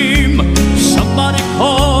shame. Somebody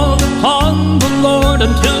called upon the Lord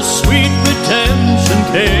until sweet redemption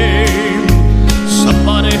came.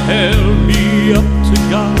 Somebody held me up to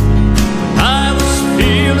God when I was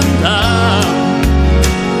feeling down.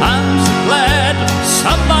 I'm so glad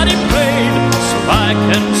somebody prayed so I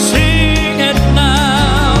can sing it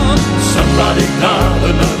now. Somebody got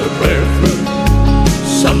another prayer through.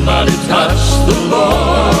 Somebody touched the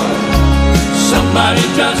Lord. Somebody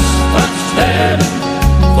just touched heaven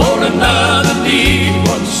for another need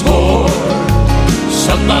once more.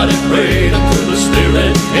 Somebody prayed until the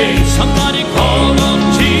Spirit came. Somebody called on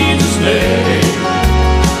Jesus' name.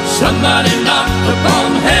 Somebody knocked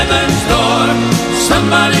upon heaven's door.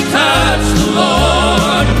 Somebody touched the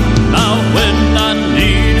Lord. Now when I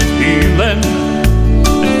needed healing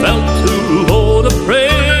and felt too low to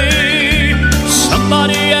pray,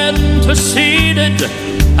 somebody interceded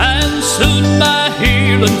and soon my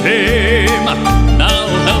healing came. Now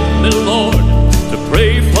help me, Lord, to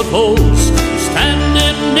pray for those who stand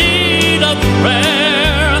in need of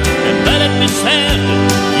prayer. And let it be said,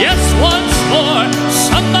 yes, once more,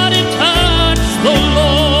 somebody touch the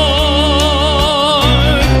Lord.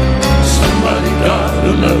 Somebody got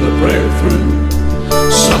another prayer through.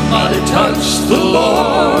 Somebody touched the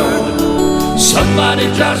Lord. Somebody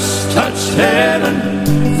just touched heaven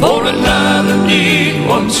for another need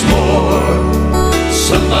once more.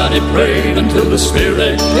 Somebody prayed until the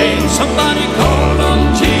Spirit came. Somebody called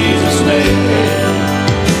on Jesus' name.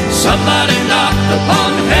 Somebody knocked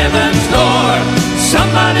upon heaven's door.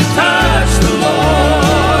 Somebody touched the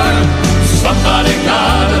Lord. Somebody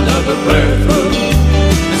got another prayer through.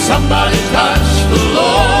 Somebody touched the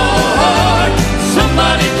Lord.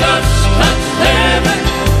 Somebody just touched heaven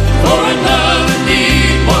for another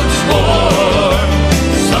need once more.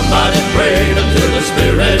 Somebody prayed until the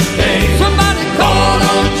Spirit came. Somebody called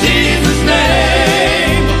on Jesus'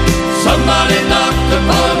 name. Somebody knocked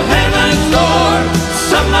upon heaven's door.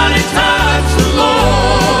 Somebody touched the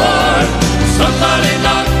Lord. Somebody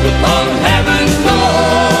knocked upon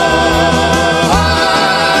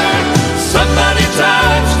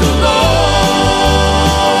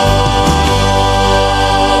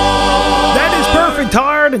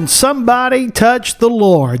and somebody touched the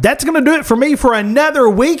Lord. That's going to do it for me for another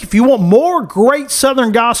week. If you want more great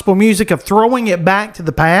Southern gospel music of throwing it back to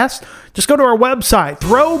the past, just go to our website,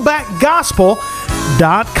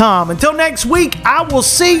 throwbackgospel.com. Until next week, I will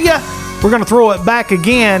see you. We're going to throw it back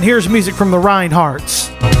again. Here's music from the Reinhardts.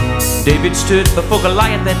 David stood before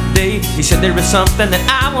Goliath that day. He said, there is something that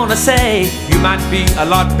I want to say. You might be a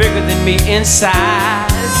lot bigger than me in size,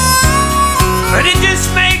 but it just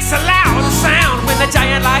makes a loud sound when a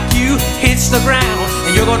giant like you hits the ground,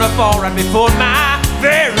 and you're gonna fall right before my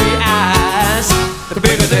very eyes. The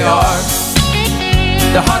bigger they are,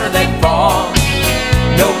 the harder they fall.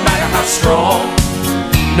 No matter how strong,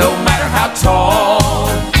 no matter how tall,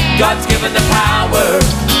 God's given the power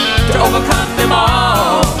to overcome them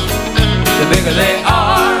all. The bigger they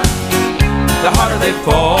are, the harder they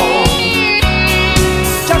fall.